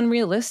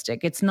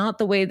unrealistic. It's not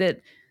the way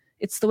that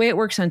it's the way it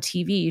works on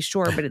TV,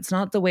 sure, but it's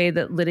not the way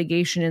that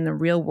litigation in the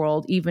real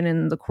world, even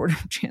in the court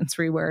of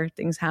chancery where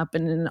things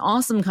happen in an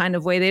awesome kind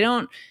of way.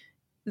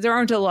 There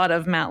aren't a lot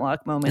of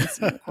Matlock moments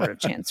in the court of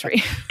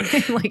chancery.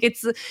 Like,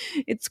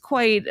 it's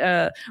quite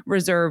a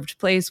reserved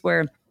place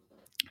where,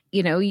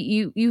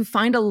 you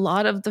find a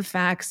lot of the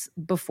facts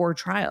before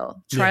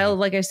trial. Trial,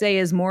 like I say,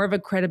 is more of a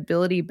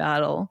credibility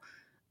battle.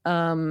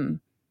 And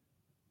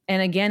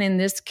again, in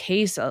this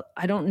case,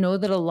 I don't know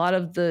that a lot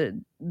of the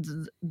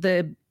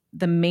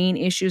main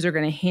issues are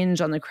going to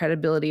hinge on the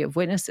credibility of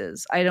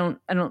witnesses.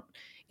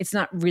 It's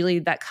not really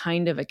that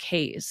kind of a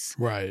case.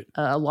 Right.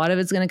 A lot of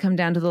it's going to come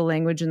down to the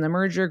language in the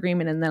merger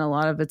agreement, and then a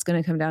lot of it's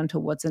going to come down to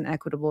what's an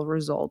equitable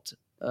result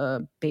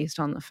based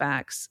on the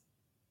facts,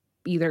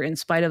 either in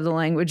spite of the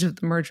language of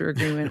the merger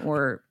agreement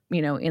or,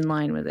 in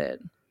line with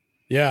it.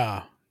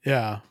 Yeah.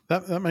 Yeah.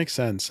 That makes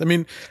sense. I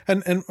mean,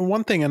 and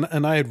one thing,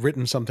 and I had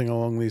written something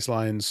along these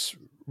lines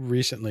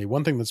recently,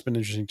 one thing that's been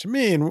interesting to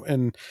me,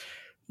 and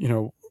you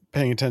know,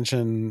 paying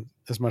attention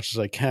as much as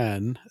I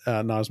can,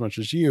 not as much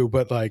as you,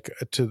 but like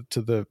to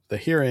the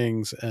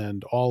hearings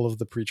and all of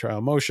the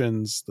pretrial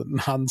motions, the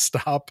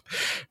nonstop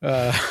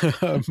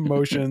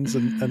motions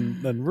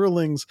and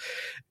rulings,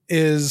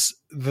 is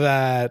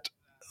that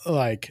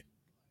like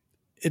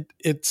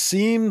it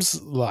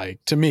seems like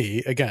to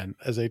me, again,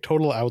 as a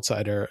total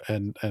outsider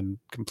and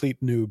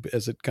complete noob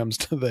as it comes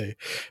to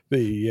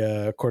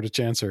the Court of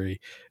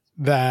Chancery,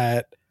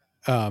 that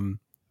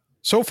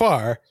so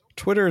far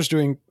Twitter is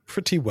doing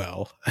pretty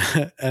well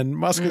and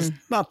Musk is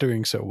not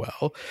doing so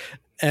well.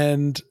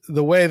 And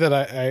the way that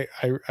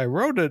I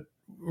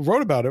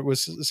wrote about it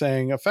was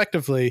saying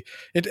effectively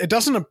it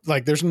doesn't,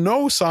 like, there's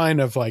no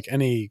sign of like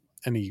any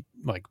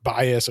like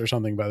bias or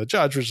something by the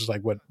judge, which is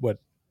like what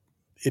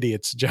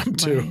idiots jump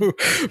to,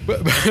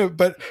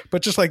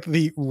 but just like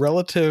the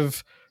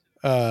relative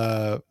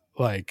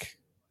like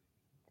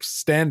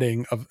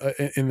standing of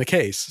in the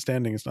case.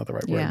 Standing is not the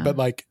right word, but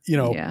like, you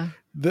know,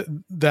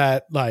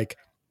 that like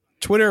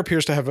Twitter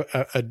appears to have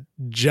a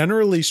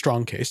generally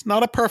strong case,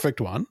 not a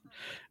perfect one,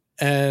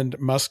 and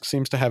Musk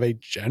seems to have a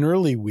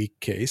generally weak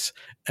case.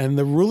 And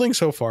the rulings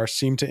so far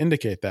seem to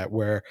indicate that,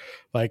 where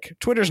like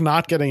Twitter's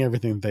not getting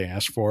everything that they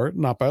asked for,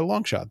 not by a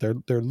long shot.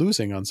 They're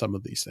losing on some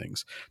of these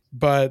things,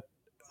 but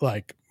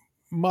like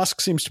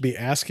Musk seems to be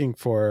asking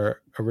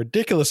for a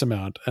ridiculous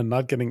amount and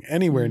not getting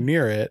anywhere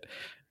near it.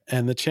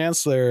 And the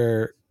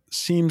chancellor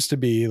seems to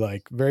be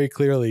like very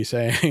clearly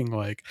saying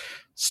like,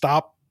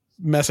 stop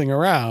messing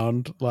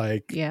around,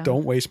 like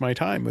don't waste my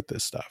time with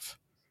this stuff.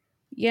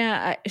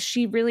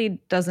 She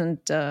really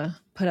doesn't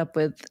put up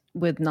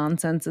with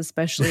nonsense,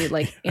 especially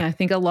like I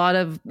think a lot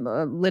of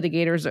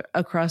litigators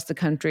across the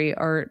country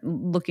are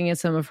looking at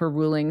some of her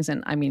rulings,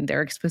 and I mean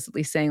they're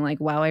explicitly saying like,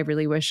 wow, I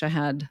really wish I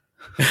had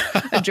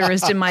a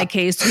jurist in my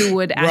case who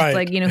would act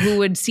like, you know, who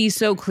would see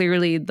so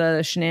clearly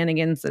the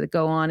shenanigans that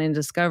go on in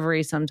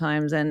discovery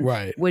sometimes and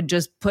would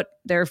just put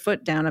their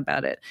foot down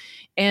about it.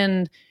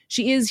 And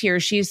she is here.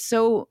 She's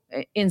so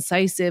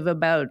incisive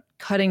about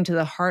cutting to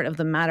the heart of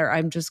the matter.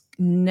 I'm just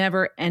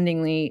never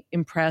endingly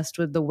impressed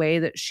with the way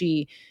that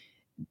she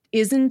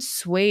isn't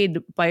swayed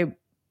by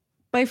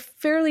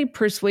fairly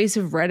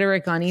persuasive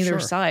rhetoric on either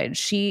side.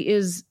 She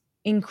is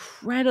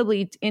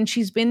incredibly, and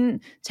she's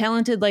been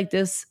talented like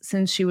this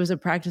since she was a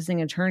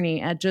practicing attorney,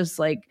 at just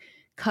like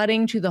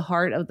cutting to the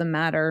heart of the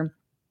matter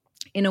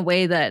in a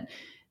way that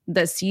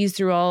sees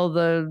through all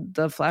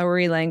the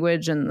flowery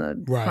language and the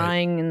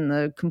crying and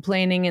the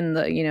complaining and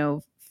the, you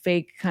know,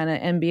 fake kind of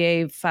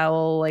NBA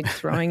foul, like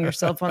throwing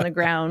yourself on the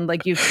ground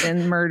like you've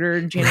been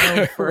murdered, you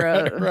know, for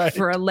a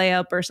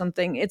layup or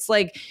something. It's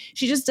like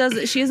she just does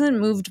it. She isn't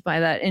moved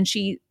by that, and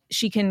she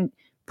can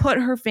put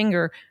her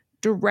finger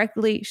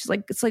directly. She's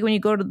like, it's like when you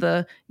go to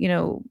the, you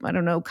know, I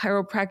don't know,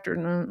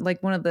 chiropractor,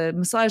 like one of the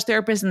massage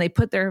therapists, and they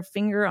put their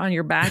finger on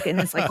your back, and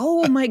it's like,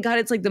 oh my God,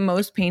 it's like the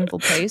most painful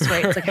place,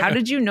 right? It's like, how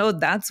did you know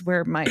that's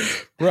where my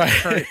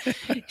hurt?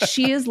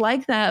 She is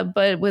like that,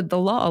 but with the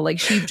law,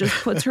 like she just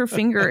puts her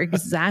finger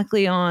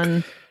exactly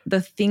on the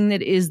thing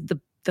that is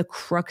the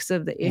crux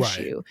of the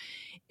issue.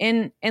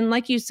 And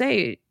like you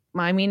say,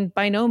 I mean,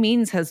 by no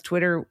means has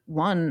Twitter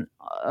won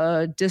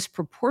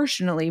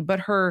disproportionately, but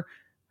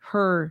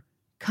her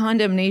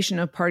condemnation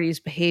of parties'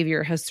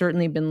 behavior has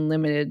certainly been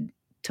limited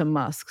to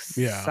Musk's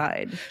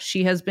side.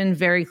 She has been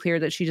very clear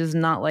that she does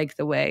not like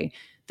the way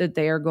that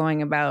they are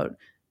going about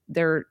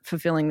their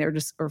fulfilling their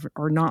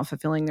or not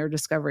fulfilling their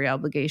discovery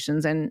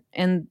obligations,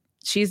 and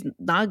she's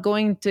not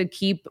going to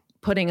keep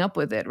putting up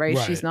with it, right?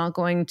 She's not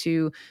going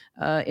to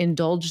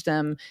indulge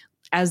them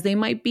as they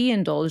might be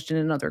indulged in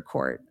another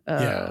court.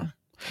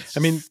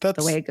 I mean, that's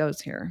the way it goes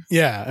here.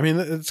 Yeah. I mean,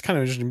 it's kind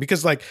of interesting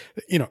because, like,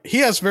 you know, he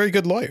has very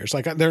good lawyers.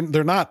 Like,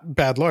 they're not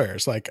bad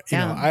laurers. Like, you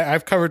know,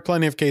 I've covered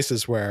plenty of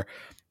cases where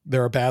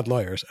there are bad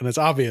lawyers, and it's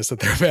obvious that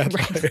they're bad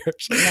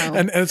lawyers.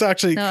 And it's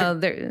actually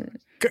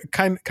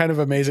kind of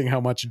amazing how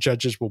much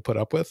judges will put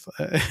up with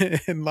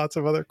in lots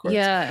of other courts.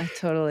 Yeah,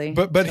 totally.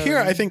 But totally. Here,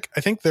 I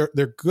think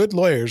they're good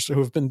lawyers who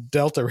have been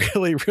dealt a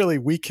really, really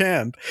weak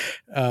hand,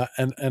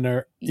 and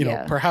are, you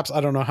know, perhaps,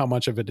 I don't know how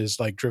much of it is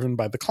like driven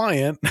by the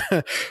client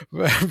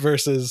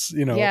versus,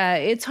 you know. Yeah,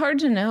 it's hard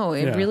to know.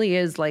 It really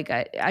is. Like,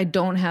 I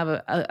don't have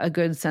a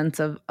good sense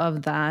of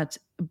that,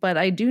 but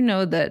I do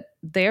know that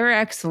they're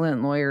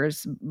excellent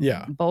lawyers.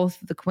 Yeah, both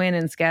the Quinn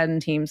and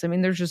Skadden teams. I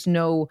mean, there's just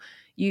no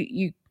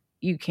you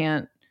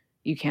can't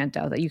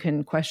doubt that. You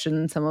can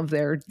question some of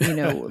their, you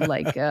know,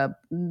 like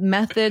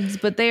methods,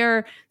 but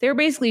they're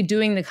basically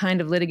doing the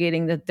kind of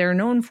litigating that they're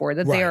known for,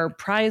 that they are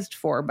prized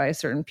for by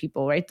certain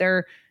people, right?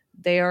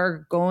 They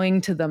are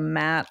going to the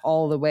mat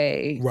all the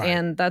way,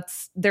 and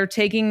they're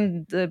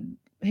taking the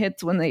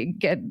hits when they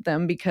get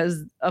them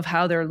because of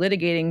how they're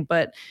litigating.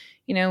 But,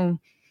 you know,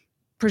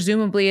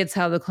 presumably it's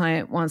how the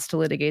client wants to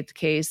litigate the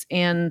case,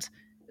 and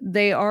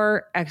they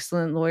are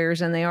excellent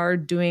lawyers, and they are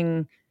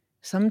doing.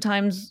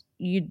 Sometimes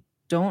you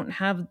don't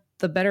have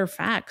the better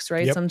facts,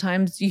 right? Yep.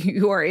 Sometimes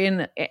you are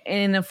in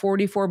a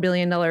 $44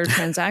 billion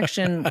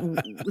transaction.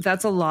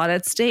 That's a lot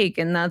at stake.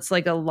 And that's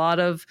like a lot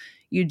of,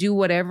 you do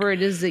whatever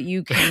it is that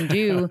you can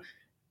do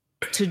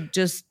to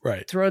just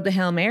throw the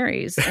Hail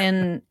Marys.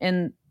 And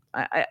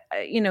I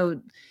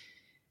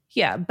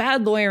yeah,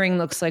 bad lawyering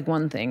looks like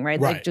one thing, right?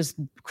 Like just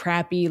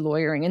crappy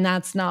lawyering. And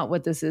that's not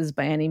what this is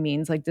by any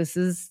means. Like this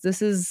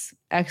is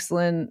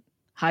excellent,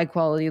 high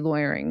quality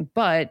lawyering.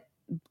 But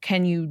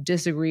can you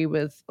disagree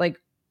with like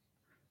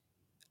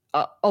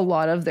a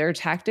lot of their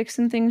tactics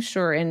and things?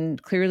 Sure.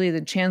 And clearly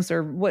the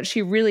chancellor, what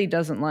she really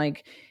doesn't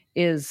like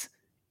is,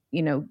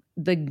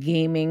 the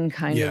gaming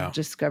kind of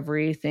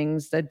discovery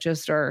things that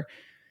just are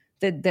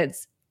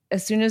that's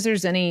as soon as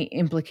there's any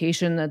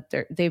implication that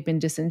they've been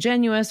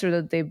disingenuous or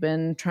that they've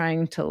been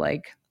trying to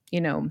like,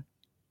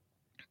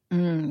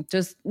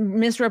 just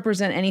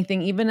misrepresent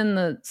anything, even in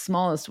the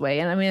smallest way.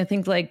 And I mean, I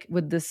think like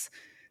with this,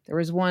 there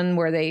was one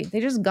where they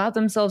just got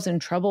themselves in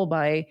trouble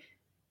by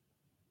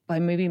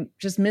maybe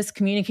just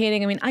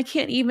miscommunicating. I mean, I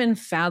can't even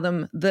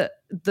fathom the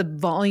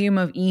volume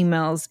of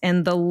emails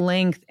and the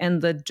length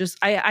and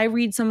I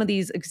read some of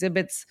these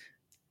exhibits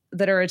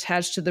that are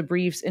attached to the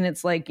briefs, and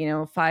it's like,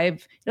 it'll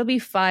be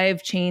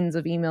 5 chains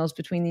of emails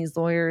between these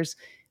lawyers.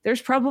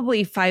 There's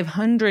probably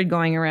 500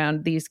 going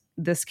around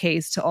this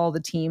case to all the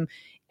team.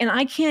 And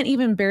I can't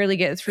even barely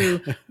get through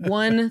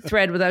one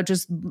thread without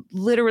just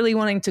literally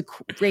wanting to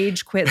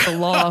rage quit the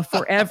law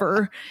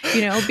forever,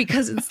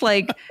 because it's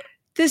like,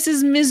 this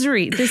is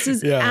misery. This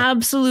is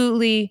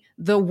absolutely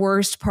the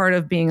worst part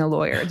of being a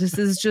lawyer. This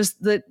is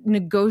just the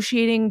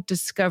negotiating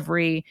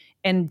discovery,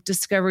 and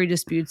discovery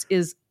disputes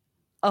is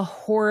a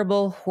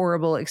horrible,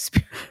 horrible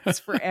experience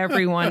for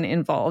everyone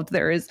involved.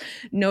 There is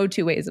no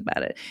two ways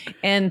about it.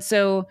 And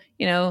so,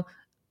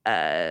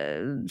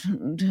 the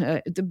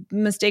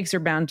mistakes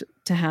are bound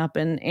to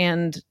happen,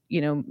 and,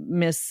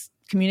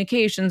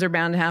 miscommunications are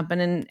bound to happen.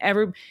 And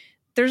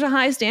there's a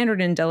high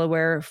standard in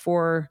Delaware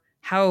for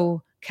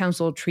how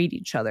counsel treat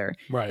each other.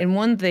 Right. And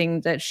one thing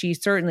that she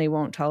certainly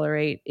won't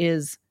tolerate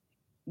is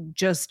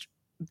just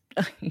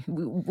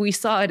we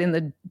saw it in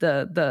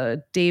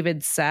the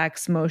David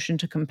Sachs motion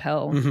to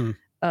compel,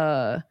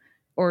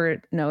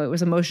 or no, it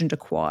was a motion to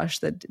quash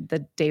that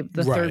the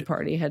third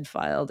party had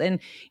filed. And,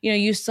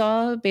 you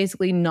saw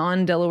basically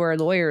non-Delaware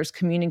lawyers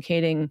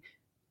communicating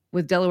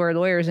with Delaware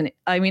lawyers. And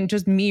I mean,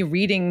 just me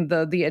reading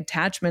the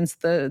attachments,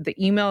 the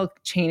email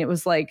chain, it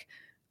was like,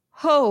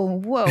 oh,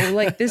 whoa,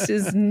 like this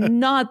is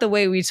not the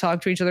way we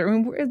talk to each other. I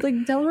mean,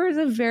 like Delaware is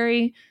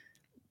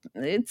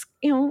it's,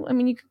 I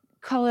mean, you could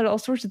call it all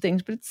sorts of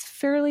things, but it's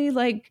fairly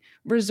like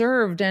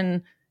reserved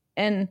and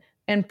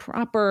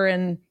proper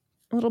and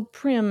a little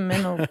prim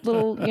and a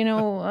little,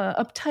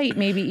 uptight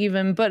maybe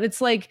even. But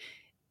it's like,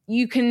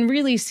 you can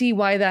really see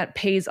why that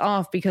pays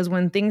off, because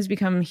when things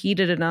become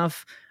heated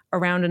enough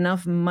around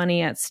enough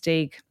money at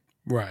stake,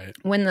 right?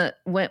 When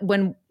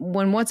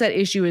what's at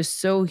issue is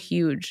so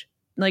huge,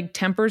 like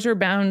tempers are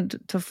bound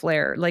to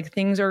flare, like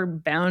things are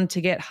bound to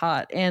get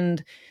hot.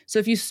 And so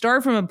if you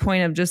start from a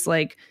point of just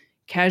like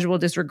casual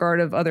disregard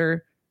of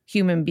other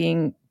human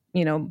being,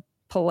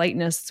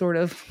 politeness sort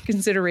of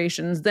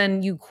considerations,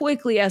 then you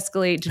quickly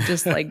escalate to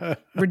just like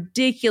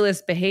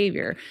ridiculous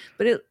behavior.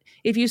 But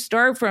if you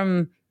start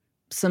from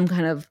some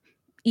kind of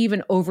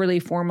even overly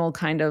formal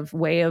kind of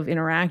way of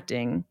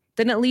interacting,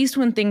 then at least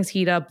when things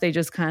heat up, they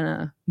just kind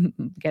of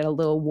get a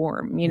little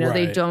warm.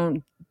 They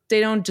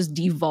don't just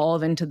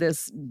devolve into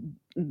this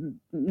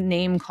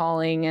name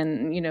calling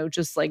and,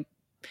 just like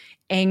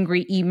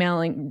angry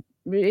emailing.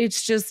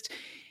 It's just,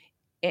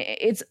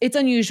 it's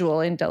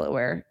unusual in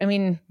Delaware. I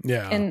mean,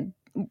 and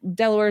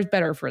Delaware is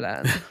better for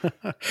that.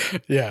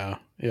 Yeah.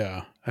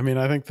 I mean,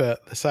 I think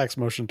that the Sachs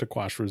motion to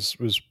quash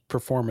was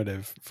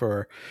performative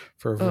for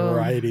a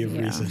variety of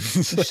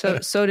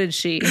reasons. So did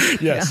she.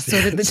 Yes. So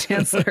did the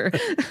chancellor.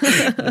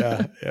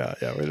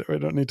 Yeah. We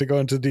don't need to go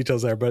into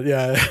details there, but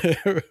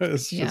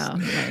it's just,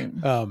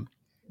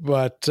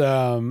 but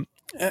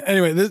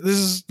anyway,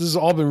 this has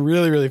all been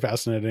really, really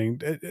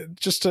fascinating.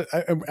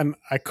 And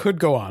I could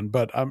go on,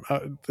 but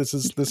this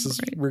is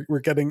right. we're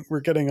getting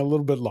a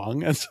little bit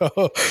long, and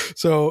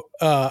so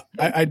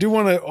I do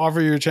want to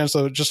offer you a chance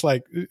to just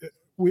like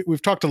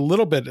we've talked a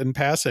little bit in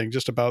passing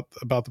just about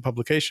the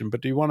publication, but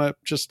do you want to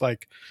just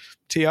like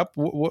tee up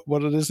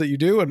what it is that you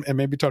do, and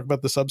maybe talk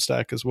about the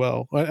Substack as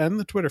well and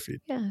the Twitter feed?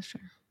 Yeah,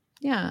 sure.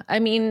 Yeah, I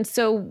mean,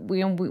 so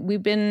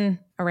we've been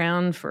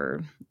around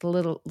for a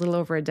little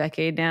over a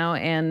decade now,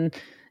 and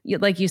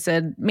like you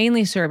said,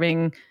 mainly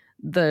serving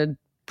the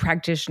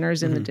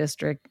practitioners in the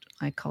district.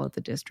 I call it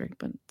the district,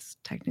 but it's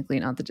technically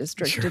not the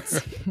district. Sure.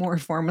 It's more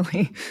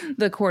formally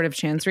the Court of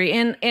Chancery.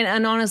 And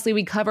honestly,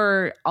 we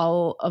cover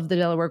all of the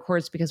Delaware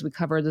courts because we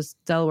cover this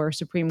Delaware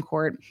Supreme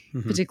Court,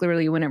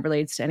 particularly when it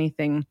relates to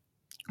anything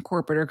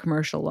corporate or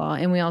commercial law.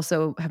 And we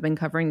also have been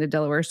covering the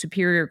Delaware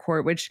Superior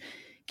Court, which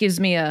gives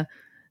me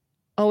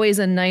always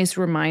a nice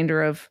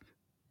reminder of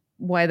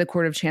why the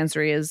Court of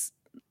Chancery is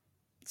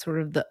sort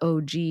of the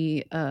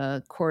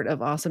OG court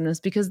of awesomeness,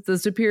 because the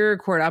Superior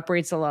Court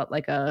operates a lot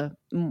like a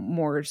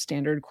more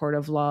standard court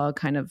of law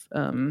kind of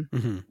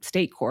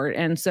state court.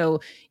 And so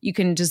you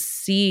can just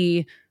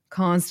see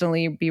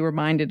constantly be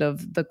reminded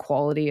of the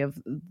quality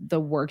of the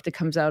work that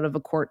comes out of a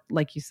court,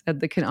 like you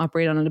said, that can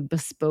operate on a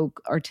bespoke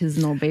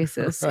artisanal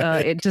basis.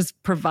 Right. It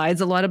just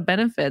provides a lot of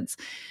benefits.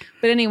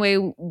 But anyway,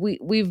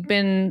 we've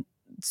been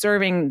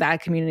serving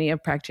that community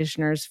of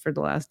practitioners for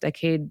the last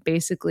decade,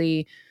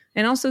 basically,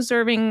 and also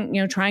serving,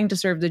 trying to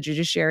serve the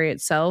judiciary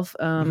itself.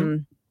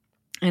 And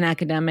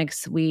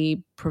academics,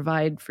 we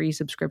provide free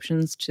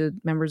subscriptions to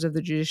members of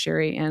the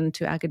judiciary and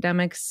to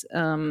academics.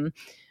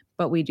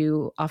 But we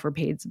do offer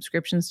paid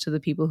subscriptions to the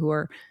people who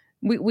are,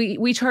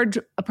 we charge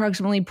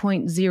approximately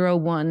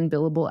 0.01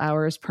 billable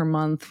hours per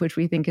month, which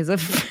we think is a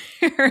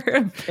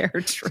fair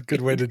trade.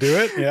 Good way to do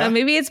it. Yeah.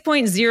 Maybe it's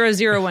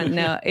 0.001.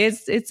 No,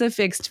 it's a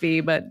fixed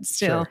fee, but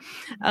still.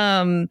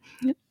 Sure.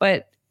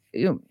 But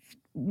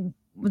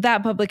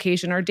that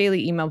publication, our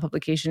daily email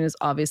publication, is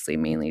obviously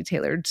mainly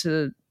tailored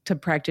to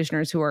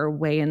practitioners who are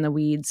way in the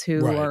weeds, who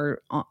right. are,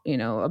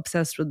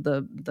 obsessed with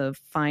the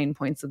fine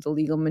points of the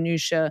legal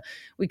minutia.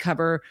 We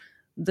cover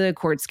the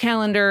court's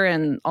calendar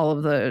and all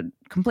of the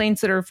complaints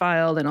that are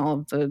filed and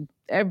all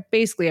of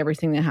basically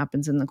everything that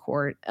happens in the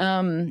court.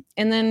 And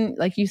then,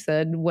 like you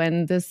said,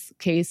 when this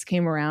case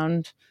came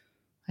around,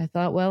 I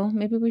thought, well,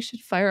 maybe we should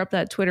fire up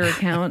that Twitter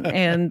account.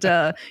 And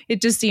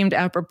it just seemed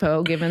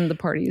apropos given the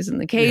parties in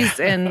the case.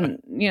 Yeah. And,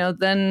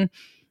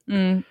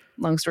 then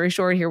long story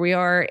short, here we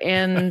are.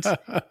 And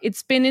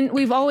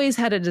we've always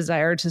had a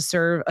desire to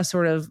serve a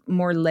sort of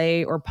more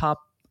lay or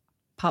pop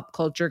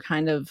culture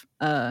kind of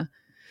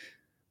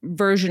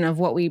version of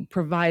what we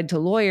provide to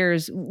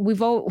lawyers.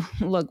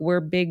 We're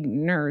big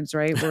nerds,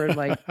 right? We're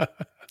like,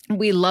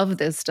 we love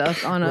this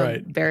stuff on a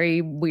right.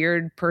 very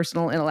weird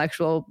personal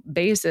intellectual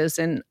basis.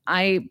 And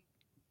I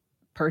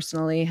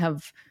personally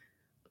have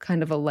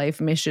kind of a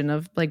life mission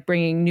of like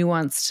bringing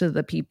nuance to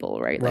the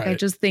people, right? Like, I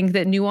just think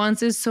that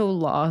nuance is so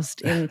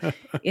lost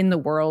in the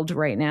world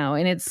right now.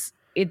 And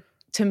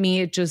to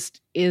me, it just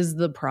is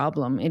the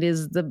problem. It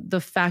is the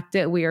fact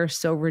that we are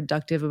so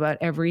reductive about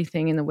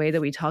everything, and the way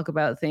that we talk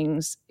about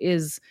things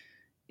is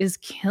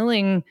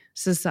killing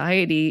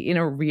society in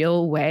a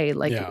real way.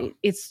 Like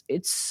it's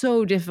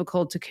so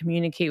difficult to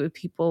communicate with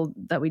people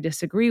that we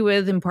disagree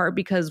with, in part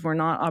because we're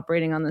not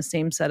operating on the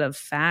same set of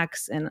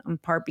facts, and in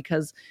part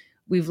because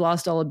we've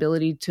lost all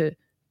ability to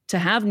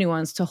have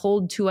nuance, to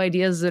hold two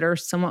ideas that are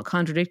somewhat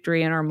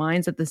contradictory in our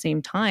minds at the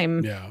same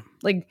time. Yeah.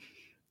 Like,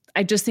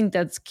 I just think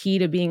that's key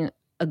to being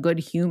a good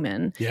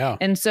human. Yeah.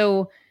 And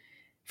so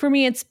for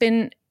me, it's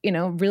been,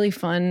 really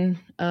fun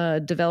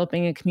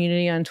developing a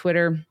community on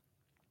Twitter.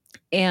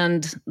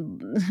 And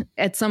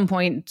at some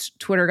point,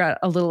 Twitter got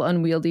a little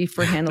unwieldy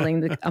for handling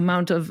the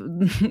amount of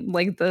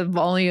like the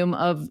volume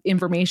of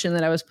information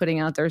that I was putting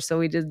out there. So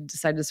we did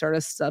decide to start a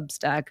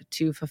Substack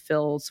to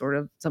fulfill sort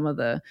of some of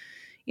the,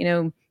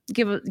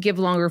 give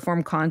longer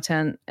form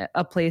content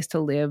a place to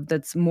live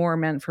that's more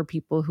meant for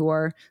people who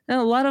are, and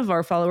a lot of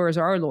our followers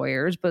are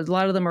lawyers, but a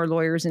lot of them are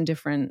lawyers in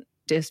different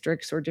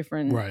districts or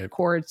different right.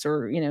 courts,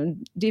 or,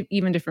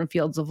 even different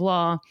fields of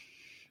law.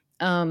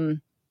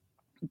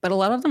 But a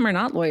lot of them are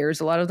not lawyers.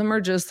 A lot of them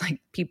are just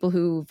like people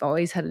who've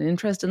always had an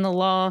interest in the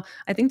law.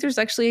 I think there's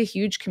actually a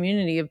huge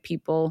community of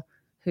people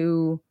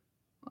who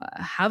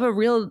have a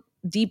real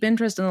deep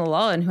interest in the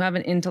law and who have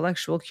an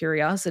intellectual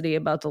curiosity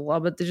about the law,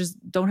 but they just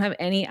don't have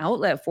any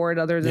outlet for it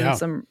other than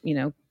some,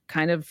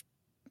 kind of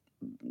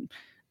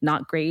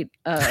not great,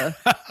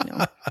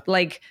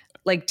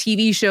 like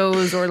TV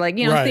shows, or like,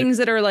 right. things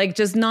that are like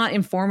just not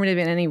informative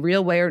in any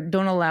real way, or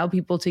don't allow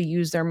people to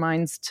use their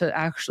minds to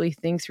actually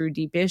think through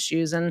deep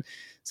issues. And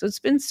so it's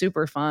been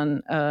super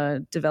fun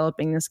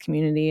developing this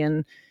community,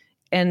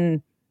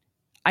 and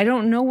I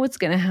don't know what's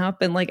going to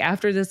happen. Like,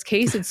 after this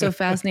case, it's so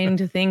fascinating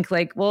to think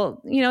like,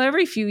 well,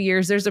 every few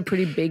years there's a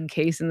pretty big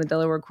case in the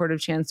Delaware Court of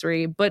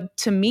Chancery. But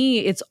to me,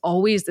 it's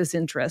always this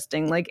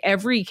interesting, like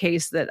every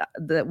case that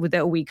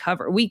we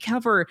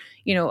cover,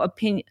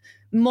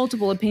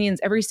 multiple opinions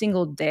every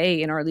single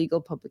day in our legal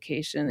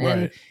publication. Right.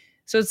 And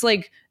so it's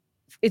like,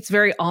 it's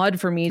very odd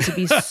for me to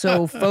be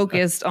so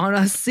focused on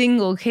a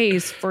single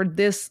case for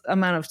this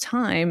amount of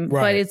time,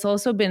 right. but it's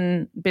also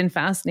been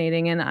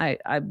fascinating. And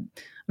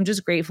I'm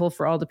just grateful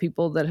for all the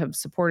people that have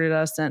supported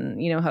us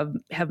and,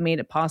 have made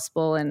it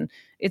possible. And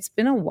it's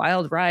been a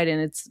wild ride, and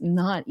it's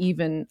not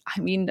even, I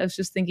was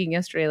just thinking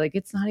yesterday, like,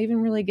 it's not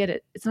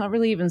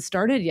really even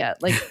started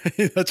yet. Like,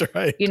 that's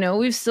right.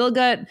 We've still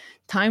got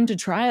time to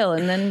trial,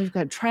 and then we've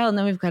got trial, and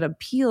then we've got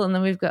appeal, and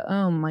then we've got,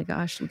 oh my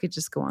gosh, we could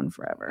just go on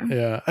forever.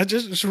 Yeah.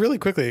 Just really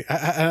quickly,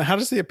 how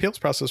does the appeals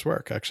process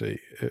work actually?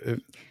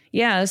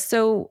 Yeah.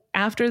 So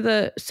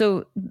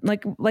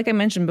like I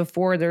mentioned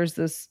before, there's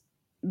this,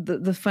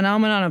 the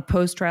phenomenon of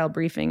post-trial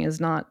briefing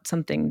is not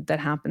something that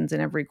happens in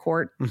every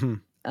court.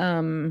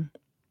 Mm-hmm.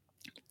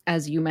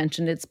 As you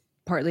mentioned, it's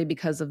partly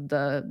because of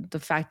the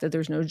fact that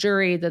there's no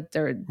jury, that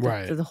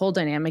the whole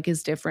dynamic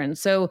is different.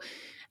 So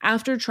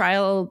after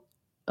trial,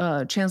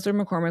 Chancellor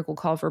McCormick will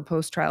call for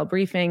post-trial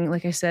briefing.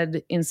 Like I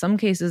said, in some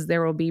cases,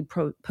 there will be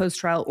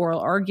post-trial oral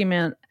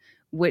argument,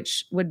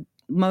 which would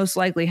most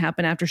likely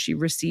happen after she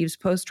receives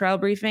post-trial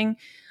briefing.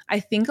 I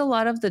think a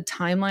lot of the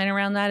timeline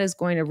around that is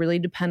going to really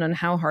depend on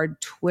how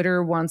hard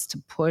Twitter wants to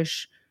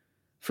push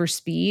for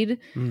speed.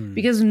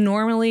 Because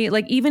normally,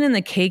 like even in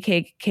the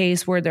KK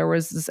case where there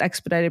was this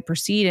expedited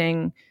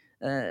proceeding,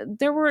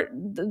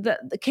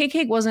 the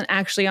KK wasn't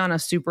actually on a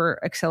super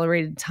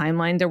accelerated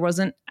timeline. There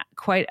wasn't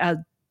quite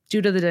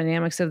due to the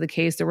dynamics of the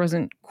case, there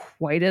wasn't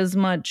quite as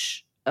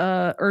much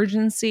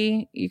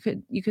urgency, you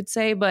could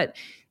say. But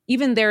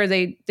even there,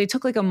 they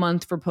took like a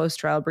month for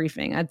post-trial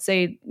briefing. I'd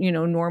say,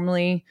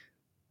 normally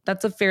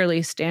that's a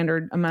fairly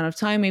standard amount of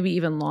time, maybe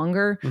even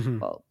longer.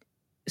 Well,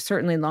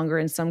 certainly longer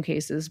in some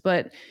cases.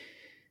 But,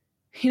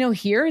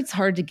 here it's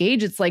hard to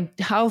gauge. It's like,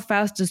 how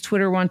fast does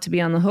Twitter want to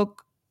be on the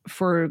hook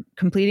for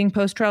completing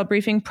post-trial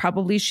briefing?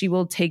 Probably she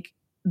will take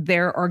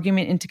their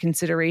argument into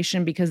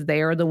consideration because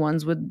they are the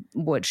ones with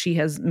what she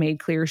has made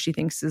clear she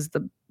thinks is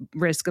the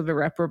risk of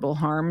irreparable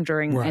harm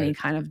during any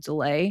kind of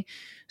delay.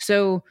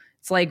 So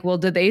it's like, well,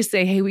 did they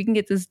say, hey, we can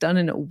get this done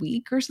in a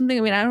week or something?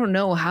 I mean, I don't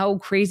know how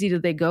crazy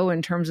did they go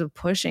in terms of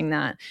pushing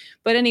that.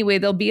 But anyway,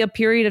 there'll be a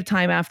period of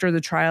time after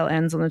the trial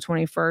ends on the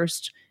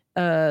 21st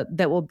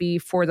that will be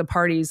for the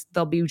parties.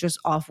 They'll be just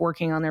off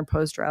working on their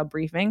post-trial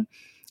briefing.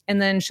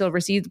 And then she'll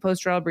receive the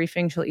post-trial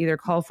briefing. She'll either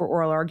call for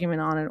oral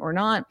argument on it or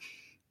not.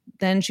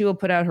 Then she will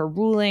put out her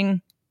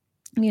ruling.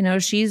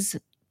 She's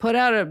put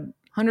out a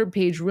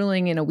 100-page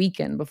ruling in a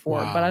weekend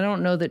before, but I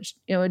don't know that,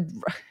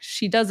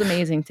 she does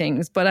amazing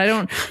things, but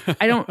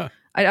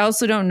I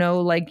also don't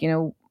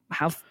know,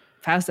 how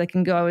fast that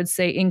can go. I would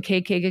say in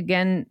KK,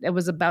 again, it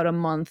was about a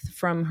month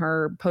from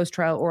her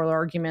post-trial oral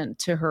argument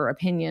to her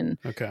opinion.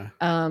 Okay.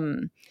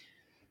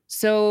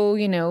 So,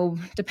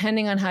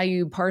 depending on how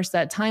you parse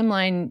that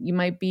timeline, you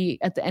might be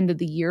at the end of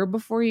the year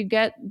before you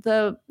get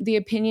the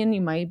opinion.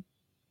 You might,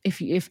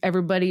 if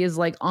everybody is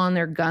like on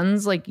their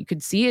guns, like you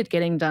could see it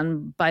getting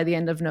done by the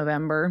end of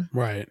November.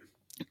 Right.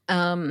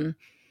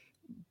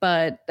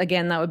 But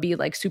again, that would be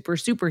like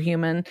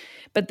superhuman.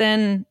 But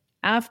then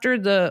after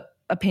the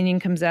opinion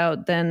comes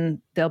out,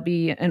 then there'll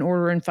be an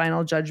order and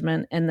final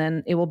judgment, and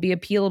then it will be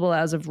appealable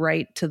as of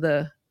right to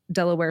the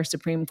Delaware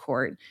Supreme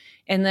Court.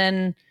 And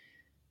then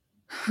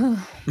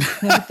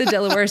what the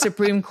Delaware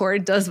Supreme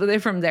Court does with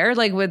it from there,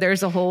 like, where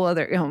there's a whole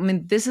other,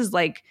 this is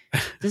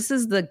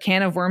the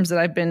can of worms that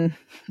I've been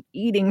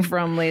eating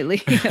from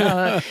lately.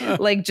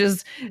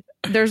 There's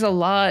a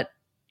lot,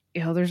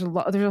 there's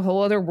a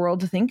whole other world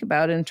to think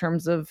about in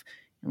terms of,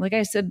 like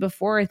I said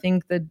before, I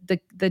think the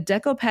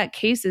DecoPac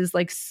case is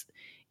like,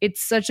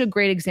 it's such a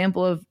great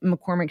example of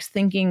McCormick's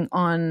thinking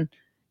on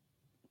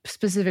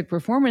specific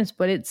performance,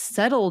 but it's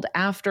settled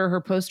after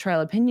her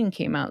post-trial opinion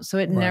came out. So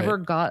it never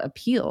got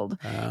appealed.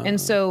 And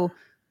so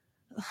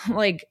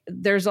like,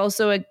 there's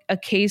also a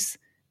case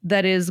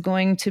that is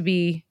going to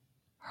be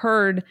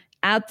heard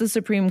at the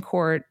Supreme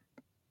Court.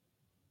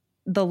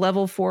 The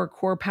level 4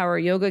 Core Power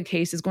Yoga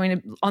case is going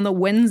to, on the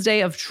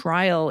Wednesday of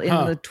trial in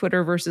the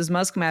Twitter versus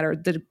Musk matter,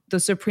 the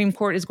Supreme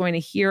Court is going to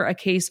hear a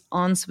case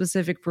on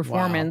specific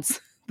performance. Wow.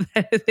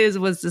 That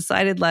was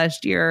decided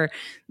last year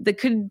that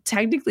could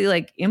technically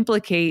like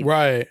implicate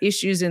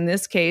issues in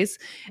this case.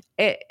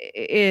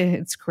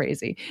 It's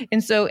crazy.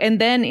 And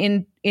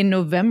then in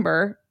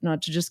November,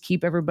 not to just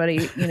keep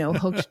everybody,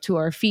 hooked to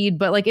our feed,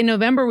 but like in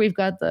November, we've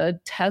got the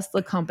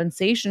Tesla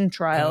compensation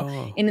trial.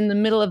 Oh. And in the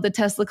middle of the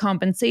Tesla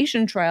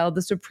compensation trial,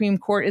 the Supreme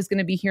Court is going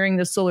to be hearing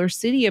the Solar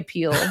City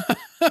appeal.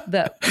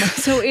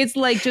 So it's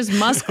like just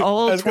Musk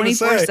all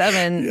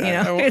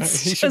 24/7.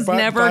 It's just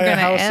never going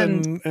to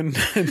end. In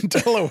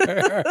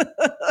Delaware.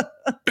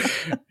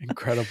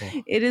 Incredible.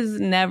 It is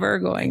never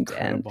going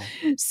to end.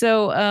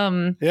 So,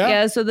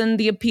 so then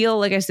the appeal,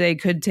 like I say,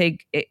 could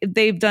take,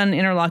 they've done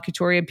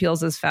interlocutory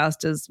appeals as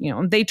fast as,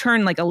 they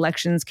turn like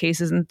elections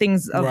cases and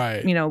things of,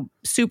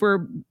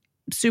 super,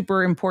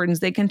 super importance.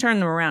 They can turn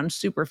them around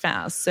super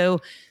fast. So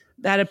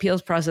that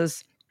appeals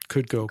process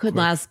could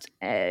last,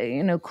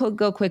 could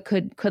go quick,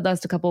 could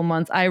last a couple of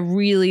months. I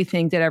really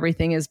think that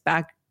everything is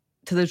back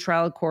to the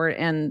trial court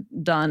and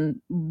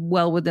done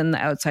well within the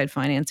outside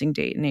financing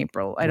date in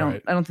April. I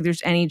don't think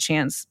there's any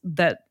chance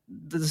that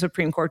the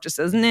Supreme Court just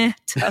says, nah,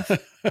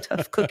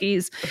 tough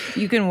cookies.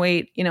 You can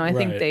wait. I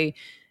think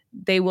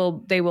they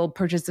will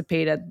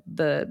participate at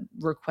the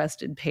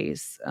requested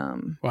pace.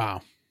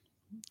 Wow.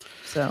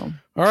 So,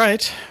 all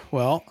right.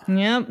 Well,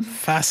 yep.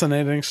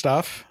 Fascinating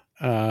stuff.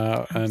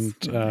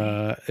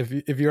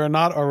 If you are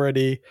not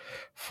already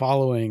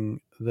following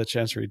the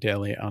Chancery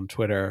Daily on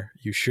Twitter,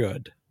 you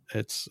should.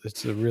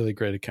 It's a really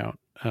great account,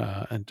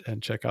 and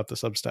check out the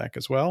Substack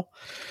as well.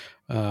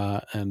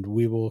 And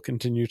we will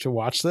continue to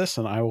watch this,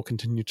 and I will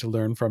continue to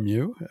learn from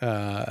you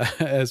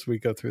as we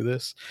go through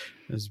this.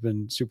 It's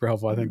been super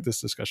helpful. I think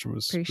this discussion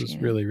was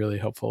really, really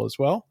helpful as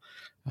well.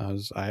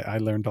 I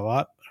learned a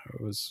lot.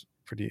 It was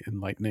pretty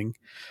enlightening.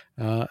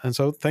 And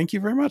so thank you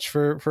very much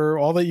for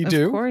all that you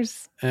do. Of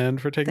course. And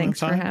for taking the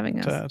time for having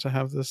us. To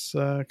have this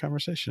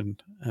conversation.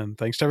 And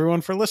thanks to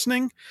everyone for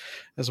listening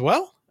as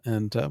well.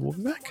 And we'll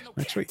be back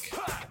next week.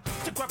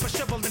 To grab a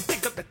shovel and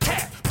dig up the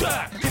tap.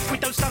 If we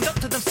don't stand up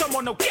to them,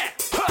 someone will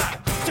get.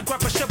 So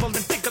grab a shovel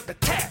and dig up the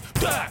tap.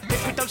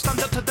 If we don't stand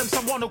up to them,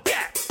 someone will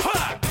get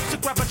hurt. So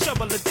grab a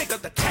shovel and dig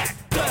up the tap.